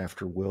 years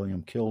after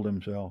William killed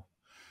himself.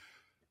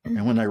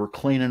 And when they were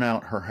cleaning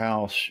out her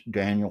house,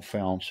 Daniel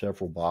found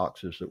several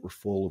boxes that were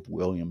full of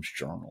William's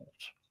journals.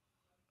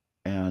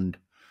 And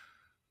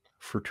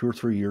for 2 or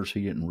 3 years,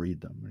 he didn't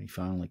read them. And he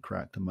finally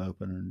cracked them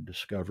open and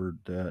discovered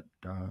that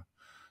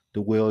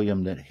the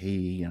William that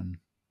he and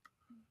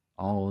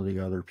all of the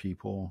other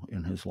people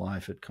in his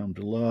life had come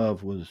to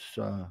love was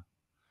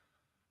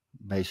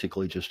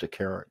basically just a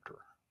character.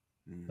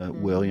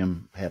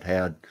 William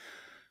had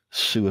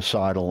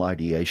suicidal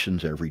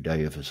ideations every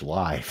day of his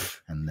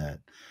life, and that,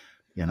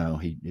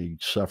 he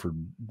suffered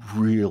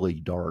really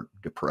dark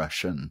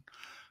depression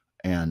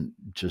and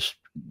just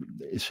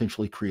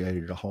essentially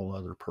created a whole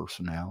other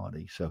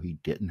personality. So he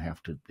didn't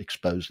have to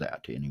expose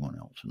that to anyone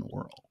else in the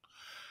world.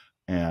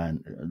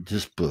 And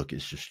this book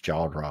is just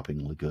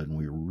jaw-droppingly good. And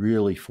we were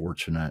really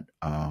fortunate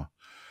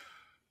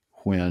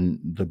when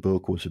the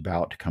book was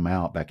about to come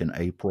out back in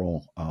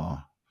April.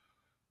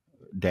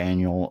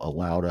 Daniel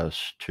allowed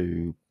us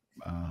to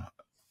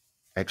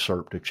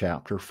excerpt a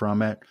chapter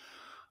from it.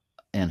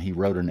 And he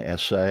wrote an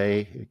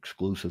essay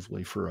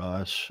exclusively for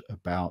us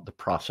about the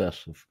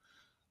process of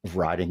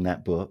writing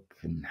that book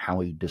and how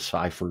he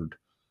deciphered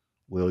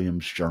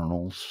William's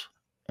journals.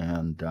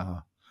 And,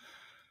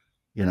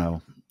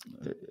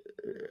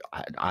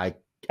 I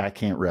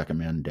can't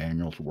recommend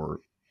Daniel's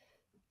work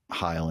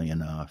highly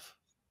enough.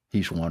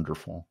 He's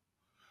wonderful.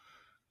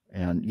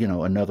 And,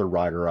 another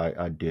writer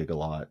I dig a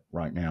lot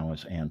right now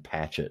is Ann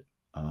Patchett,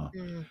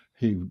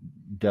 who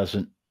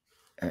doesn't,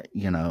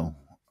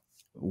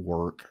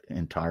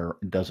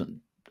 doesn't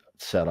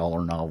set all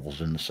her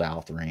novels in the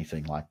South or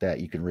anything like that.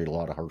 You can read a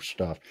lot of her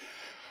stuff,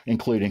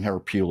 including her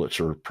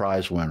Pulitzer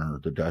Prize winner,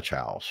 The Dutch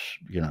House,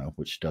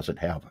 which doesn't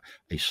have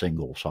a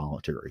single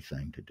solitary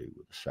thing to do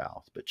with the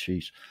South. But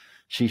she's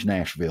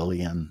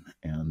Nashvilleian,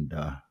 and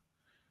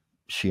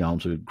she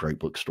owns a great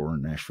bookstore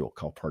in Nashville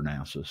called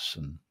Parnassus.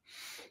 And,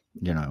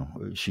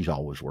 she's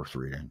always worth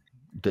reading.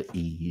 The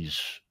ease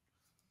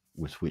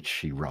with which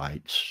she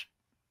writes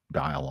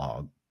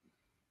dialogue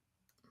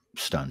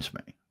stuns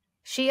me.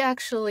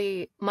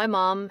 My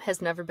mom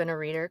has never been a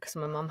reader because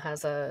my mom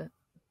has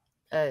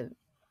it's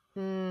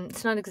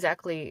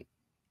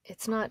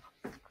not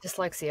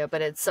dyslexia,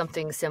 but it's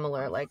something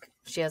similar. Like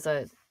she has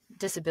a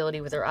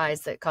disability with her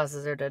eyes that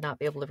causes her to not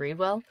be able to read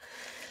well.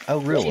 Oh,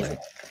 really?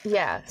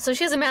 Yeah. So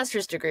she has a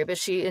master's degree,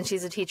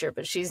 she's a teacher,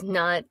 but she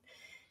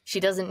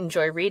doesn't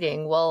enjoy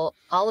reading. Well,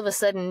 all of a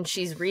sudden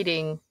she's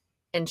reading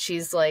and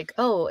she's like,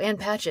 oh, Ann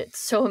Patchett,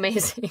 so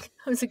amazing.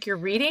 I was like, you're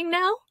reading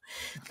now?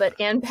 But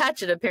Ann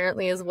Patchett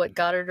apparently is what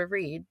got her to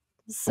read.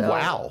 So,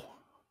 wow.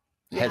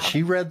 Yeah. Has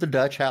she read The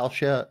Dutch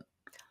House yet?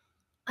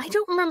 I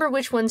don't remember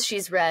which ones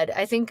she's read.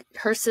 I think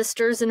her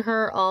sisters and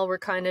her all were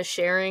kind of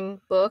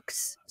sharing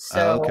books.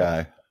 So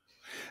okay.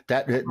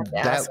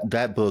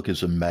 That book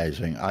is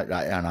amazing.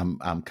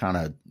 I'm kind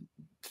of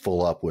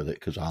full up with it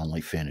because I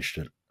only finished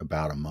it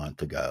about a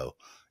month ago.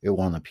 It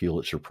won the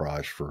Pulitzer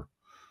Prize for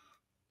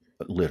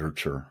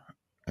literature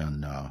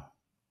in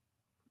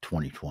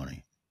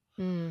 2020.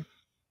 And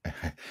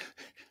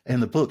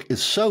the book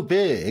is so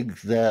big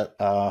that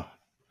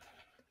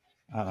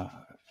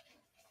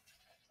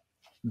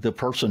the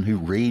person who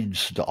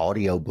reads the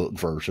audiobook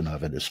version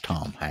of it is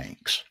Tom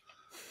Hanks.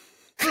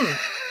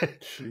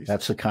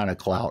 That's the kind of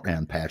clout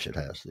Ann Patchett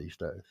has these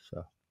days.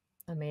 So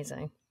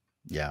amazing.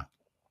 Yeah.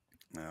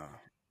 Yeah.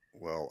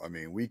 Well, I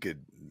mean, we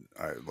could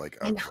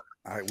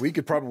we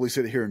could probably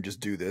sit here and just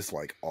do this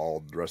like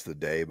all the rest of the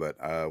day, but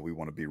we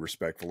want to be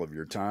respectful of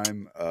your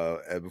time.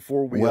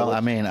 Before we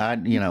I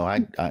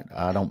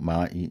don't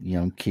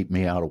mind. Keep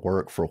me out of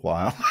work for a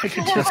while. I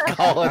can just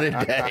call it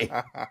a day.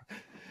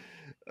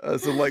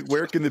 So,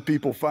 where can the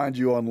people find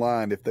you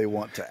online if they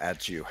want to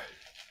at you?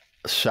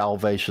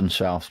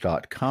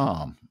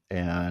 SalvationSouth.com,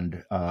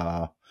 and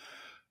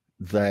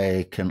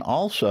they can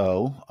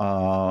also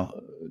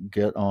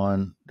get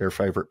on their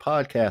favorite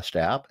podcast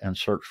app and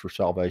search for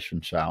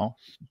Salvation South,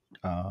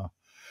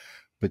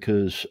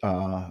 because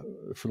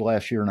for the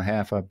last year and a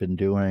half, I've been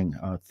doing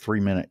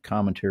 3-minute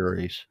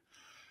commentaries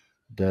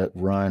that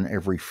run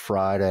every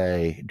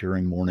Friday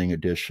during Morning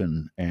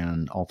Edition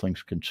and All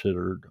Things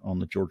Considered on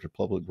the Georgia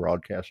Public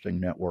Broadcasting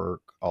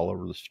Network all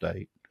over the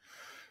state.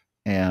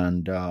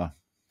 And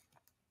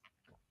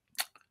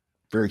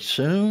very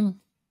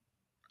soon,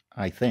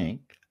 I think,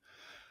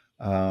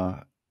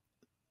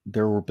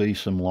 there will be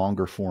some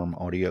longer form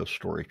audio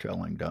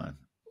storytelling done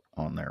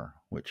on there,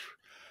 which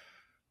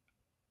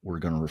we're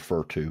going to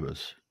refer to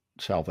as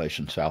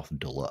Salvation South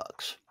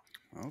Deluxe.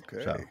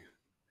 Okay. So,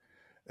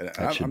 And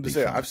That should I'm be just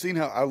saying, fun. I've seen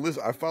how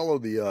I follow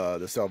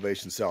the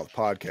Salvation South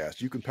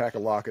podcast. You can pack a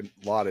lot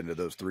into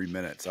those 3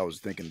 minutes. I was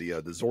thinking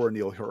the Zora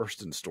Neale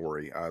Hurston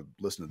story. I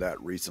listened to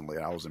that recently,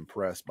 and I was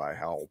impressed by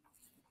how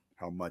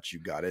much you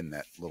got in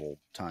that little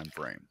time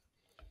frame.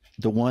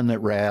 The one that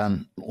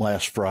ran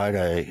last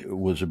Friday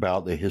was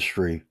about the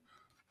history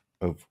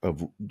of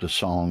the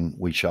song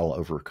 "We Shall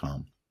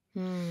Overcome,"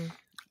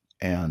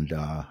 and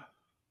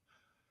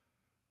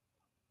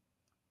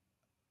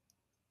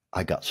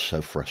I got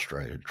so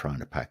frustrated trying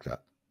to pack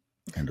that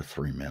into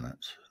 3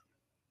 minutes.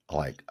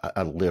 Like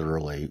I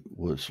literally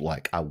was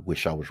like, I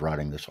wish I was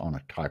writing this on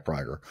a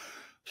typewriter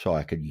so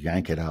I could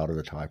yank it out of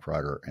the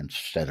typewriter and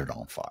set it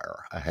on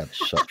fire. I had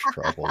such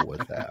trouble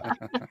with that.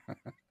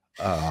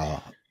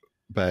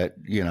 But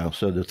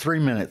so the 3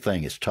 minute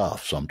thing is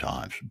tough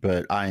sometimes,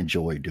 but I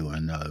enjoy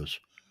doing those.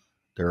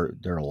 They're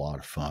a lot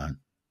of fun.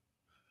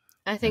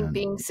 I think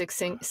being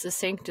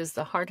succinct is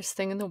the hardest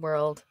thing in the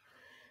world.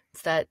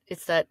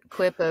 It's that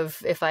quip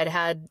of, if I'd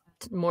had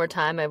more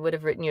time, I would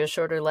have written you a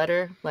shorter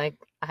letter. Like,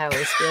 I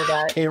always feel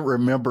that. I can't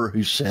remember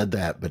who said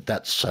that, but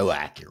that's so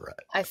accurate.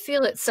 I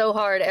feel it so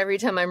hard every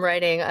time I'm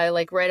writing. I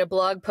write a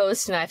blog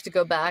post and I have to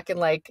go back and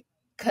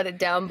cut it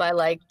down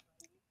by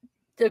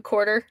a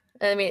quarter.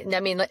 I mean,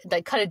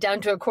 cut it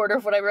down to a quarter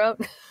of what I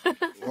wrote. I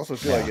also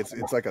feel like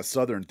it's like a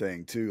Southern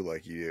thing too.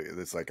 Like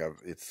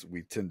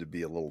we tend to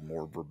be a little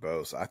more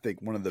verbose. I think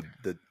one of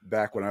the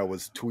back when I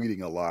was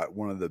tweeting a lot,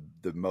 one of the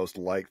most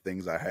liked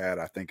things I had,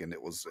 I think,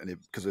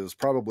 because it was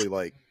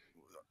probably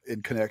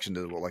in connection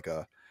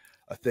to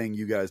a thing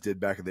you guys did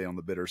back in the day on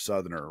the Bitter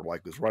Southerner,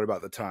 it was right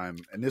about the time,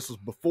 and this was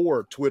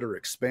before Twitter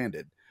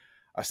expanded.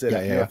 I said,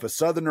 if a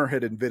Southerner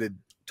had invented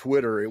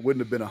Twitter, it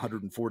wouldn't have been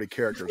 140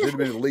 characters. It'd have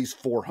been at least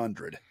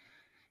 400.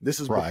 This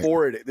is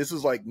before it. This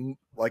is like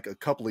a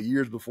couple of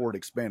years before it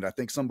expanded. I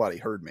think somebody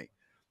heard me,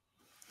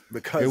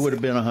 because it would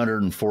have been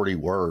 140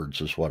 words,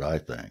 is what I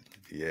think.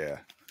 Yeah,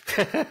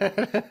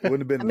 it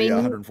wouldn't have been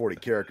 140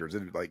 characters.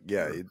 It'd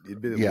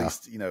been at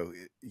least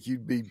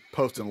you'd be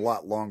posting a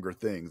lot longer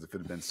things if it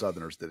had been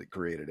Southerners that had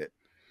created it.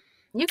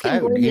 You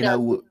can go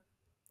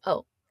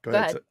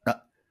ahead.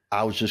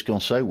 I was just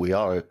going to say, we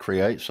ought to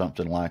create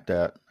something like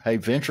that. Hey,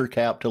 venture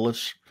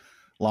capitalists,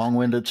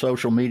 long-winded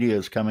social media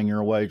is coming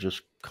your way.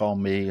 Just call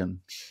me and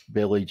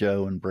Billy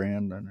Joe and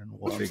Brandon, and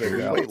we'll figure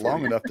it out. Wait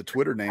long enough, the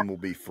Twitter name will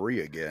be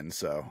free again.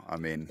 So, I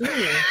mean,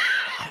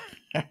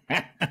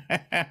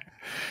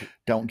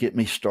 don't get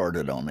me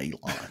started on Elon.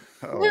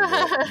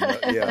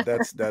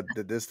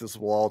 This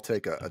will all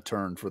take a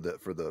turn for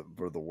the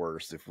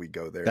worst if we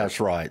go there.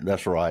 That's right.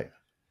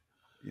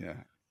 Yeah,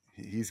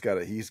 he's got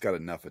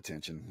enough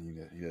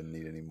attention. He doesn't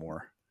need any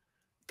more.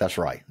 That's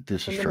right.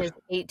 This is true.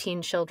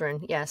 18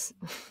 children. Yes.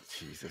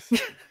 Jesus.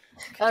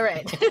 All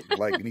right.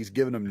 And he's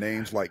giving them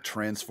names like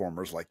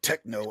Transformers, like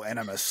Techno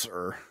Animus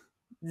or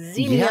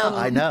Xenium. Yeah,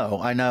 I know.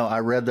 I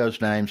read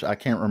those names. I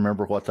can't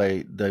remember what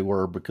they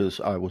were, because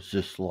I was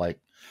just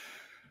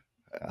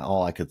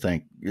all I could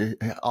think.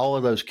 All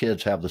of those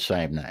kids have the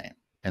same name,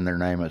 and their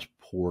name is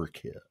Poor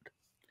Kid.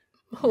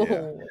 Oh.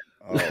 Yeah.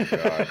 Oh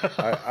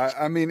God.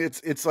 I mean,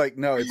 it's like,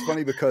 no, it's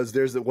funny because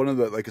there's one of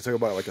the, let's talk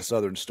about a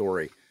Southern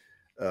story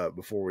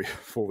before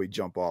we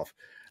jump off.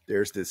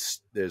 There's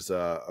this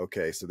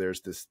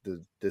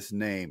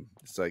name.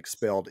 It's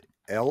spelled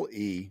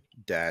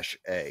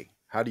LE-A.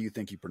 How do you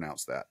think you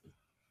pronounce that?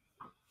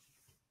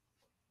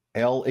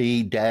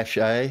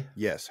 LE-A?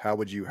 Yes. How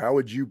would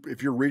you,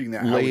 if you're reading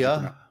that?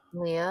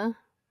 Leah?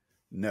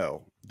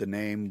 No, the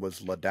name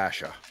was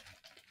Ladasha.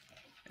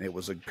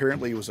 And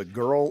apparently it was a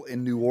girl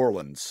in New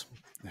Orleans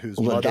whose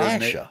mother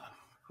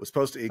was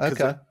supposed to,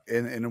 okay.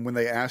 And when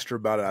they asked her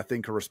about it, I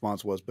think her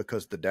response was,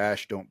 because the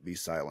dash don't be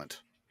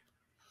silent.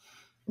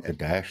 The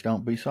dash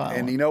don't be silent.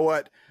 And you know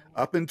what?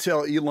 Up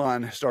until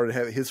Elon started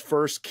having his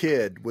first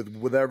kid with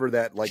whatever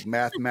that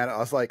mathematics, I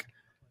was like,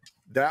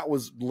 that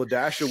was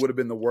Ladasha would have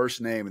been the worst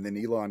name. And then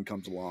Elon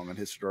comes along and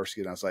his first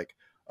kid. And I was like,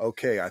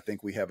 okay, I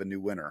think we have a new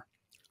winner.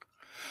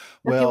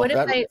 Well,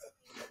 okay,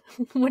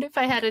 what if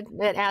I had an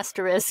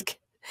asterisk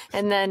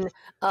and then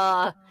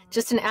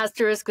just an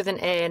asterisk with an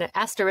A and an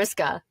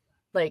asteriska?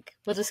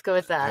 We'll just go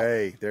with that.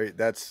 Hey,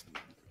 that's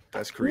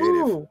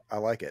creative. Ooh. I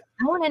like it.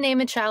 I want to name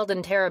a child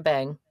in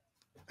Terabang.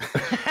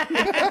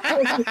 I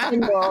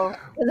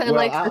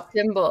like the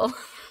symbol.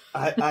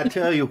 I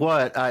tell you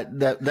what,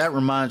 that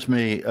reminds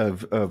me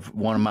of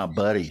one of my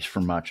buddies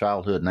from my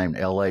childhood named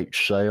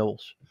L.H.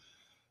 Sales,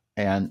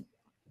 and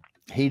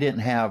he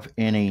didn't have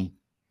any.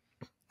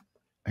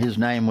 His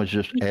name was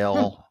just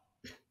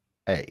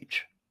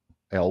L.H.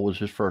 L was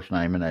his first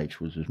name and H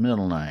was his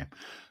middle name.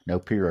 No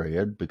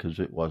period, because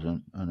it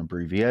wasn't an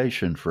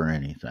abbreviation for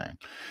anything.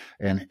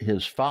 And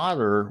his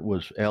father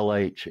was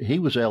L.H. He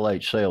was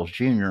L.H. Sales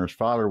Jr. His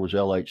father was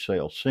L.H.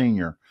 Sales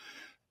Sr.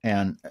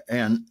 And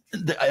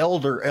the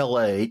elder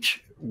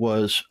L.H.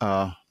 was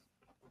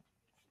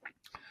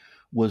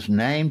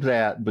named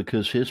that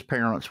because his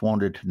parents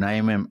wanted to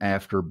name him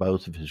after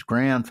both of his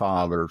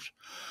grandfathers,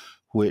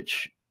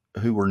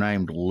 who were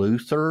named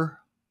Luther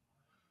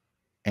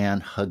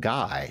and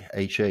Haggai,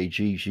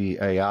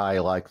 Haggai,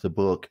 like the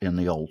book in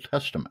the Old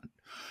Testament.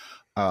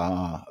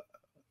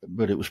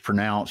 But it was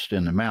pronounced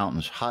in the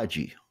mountains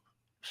Haji.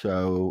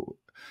 So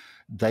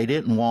they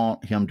didn't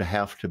want him to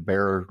have to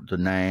bear the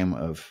name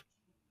of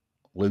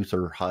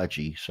Luther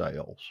Haji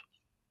Sales.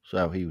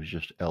 So he was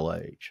just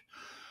LH.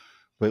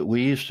 But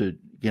we used to,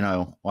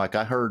 like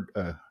I heard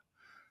a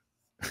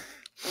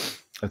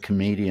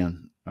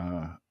comedian,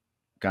 a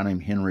guy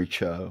named Henry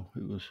Cho,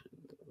 who was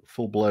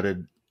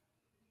full-blooded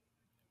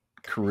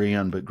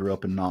Korean but grew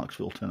up in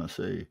Knoxville,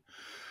 Tennessee.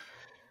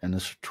 And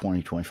this was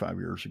 25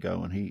 years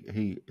ago. And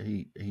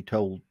he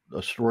told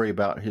a story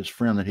about his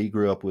friend that he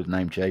grew up with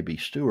named J.B.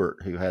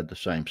 Stewart, who had the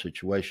same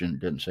situation,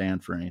 didn't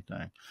stand for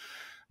anything.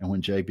 And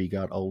when J.B.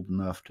 got old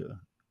enough to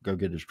go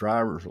get his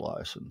driver's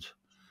license,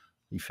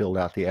 he filled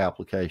out the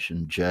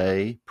application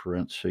J,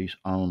 parentheses,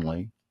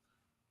 only,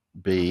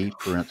 B,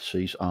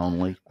 parentheses,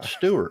 only,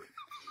 Stewart.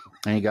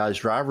 And he got his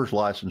driver's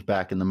license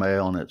back in the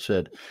mail, and it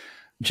said,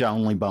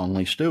 Jonely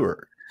Bonely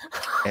Stewart.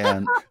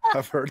 And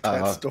I've heard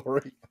that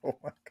story. Oh,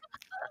 my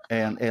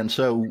God. And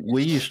so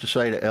we used to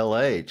say to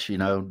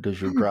LH,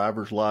 does your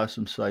driver's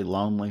license say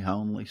Lonely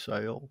Homely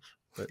Sales?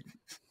 But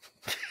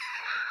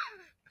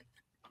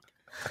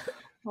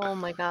oh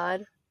my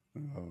God.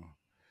 Oh.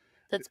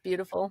 That's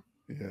beautiful.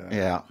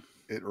 Yeah.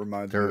 It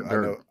reminds me,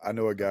 I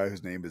know a guy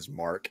whose name is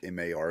Mark,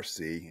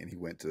 M-A-R-C, and he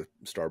went to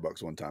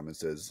Starbucks one time and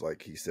says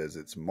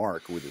it's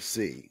Mark with a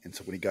C. And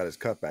so when he got his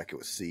cup back, it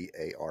was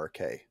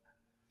C-A-R-K.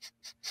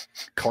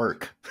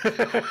 Clark.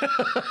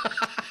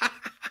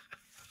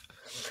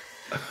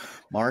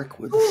 Mark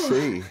with a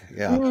C.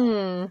 Yeah.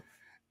 Mm.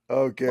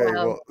 Okay.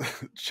 Wow. Well,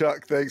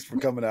 Chuck, thanks for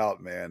coming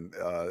out, man.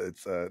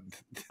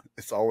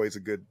 It's always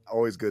good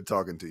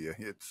talking to you.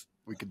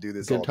 We could do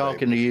this all Good day.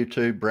 talking to you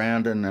too,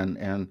 Brandon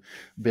and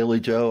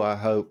Billy Joe. I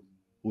hope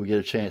we get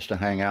a chance to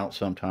hang out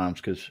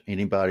sometimes, because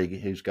anybody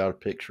who's got a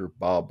picture of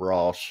Bob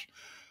Ross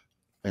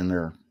in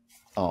their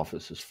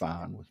office is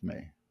fine with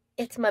me.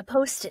 It's my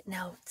Post-it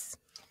notes.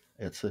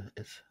 It's a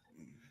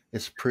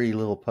pretty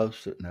little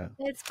Post-it note.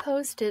 It's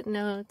Post-it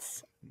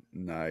notes.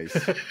 Nice.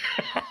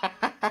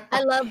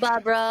 I love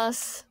Bob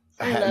Ross.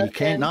 You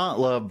can't not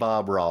love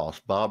Bob Ross.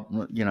 Bob,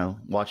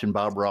 watching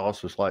Bob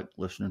Ross is like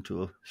listening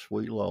to a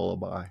sweet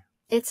lullaby.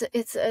 It's a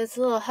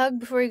little hug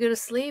before you go to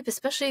sleep,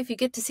 especially if you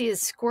get to see his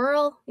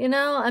squirrel.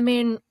 I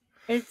mean,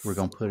 we're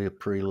gonna put a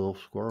pretty little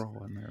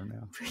squirrel in there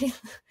now.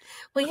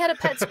 Well, he had a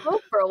pet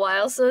squirrel for a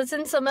while, so it's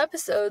in some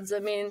episodes. I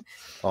mean,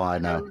 oh, I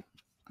know.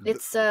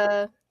 It's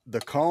The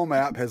Calm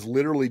app has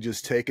literally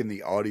just taken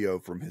the audio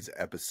from his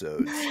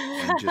episodes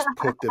and just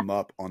put them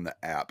up on the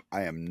app.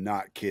 I am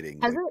not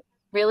kidding. Has it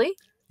really?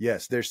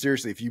 Yes, there's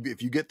seriously. If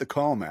you get the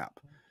Calm app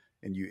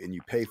and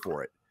you pay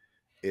for it,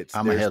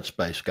 I'm a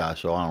Headspace guy,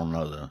 so I don't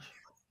know this.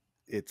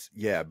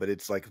 But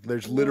it's like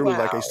there's literally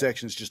like a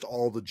section. It's just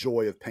all the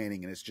joy of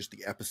painting, and it's just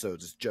the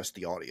episodes. It's just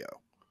the audio.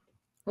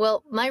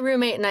 Well, my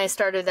roommate and I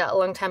started that a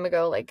long time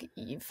ago, like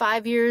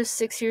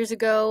 6 years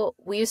ago.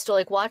 We used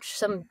to watch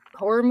some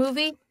horror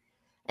movie.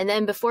 And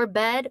then before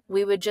bed,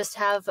 we would just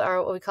have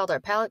what we called our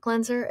palate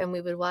cleanser, and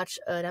we would watch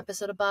an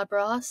episode of Bob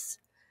Ross,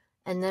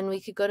 and then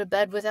we could go to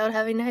bed without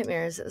having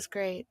nightmares. It was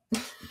great.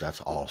 That's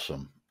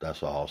awesome.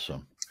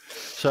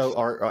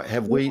 So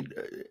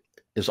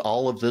is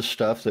all of this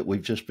stuff that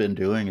we've just been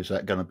doing, is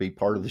that going to be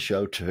part of the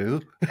show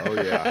too? Oh,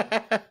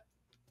 yeah.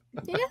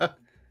 Yeah.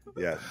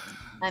 Yeah.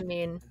 I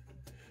mean,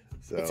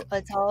 so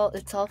it's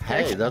all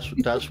fair. Hey, that's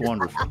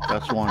wonderful.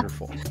 That's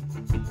wonderful.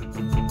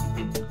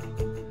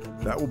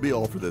 That will be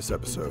all for this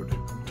episode.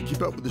 To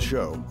keep up with the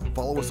show,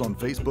 follow us on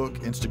Facebook,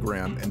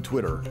 Instagram, and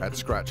Twitter at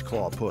Scratch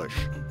Claw Push.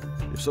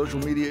 If social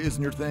media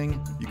isn't your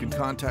thing, you can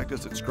contact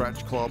us at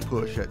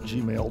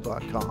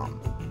scratchclawpush@gmail.com.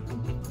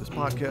 This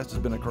podcast has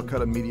been a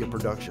Carcutta Media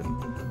production.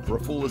 For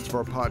a full list of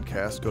our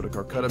podcasts, go to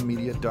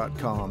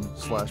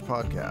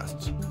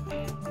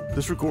carcuttamedia.com/podcasts.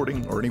 This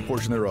recording, or any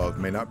portion thereof,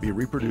 may not be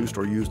reproduced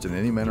or used in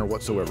any manner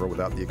whatsoever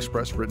without the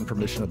express written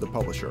permission of the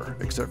publisher,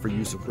 except for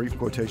use of brief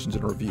quotations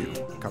in review.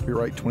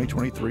 Copyright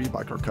 2023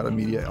 by Carcutta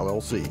Media,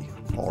 LLC.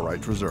 All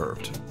rights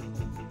reserved.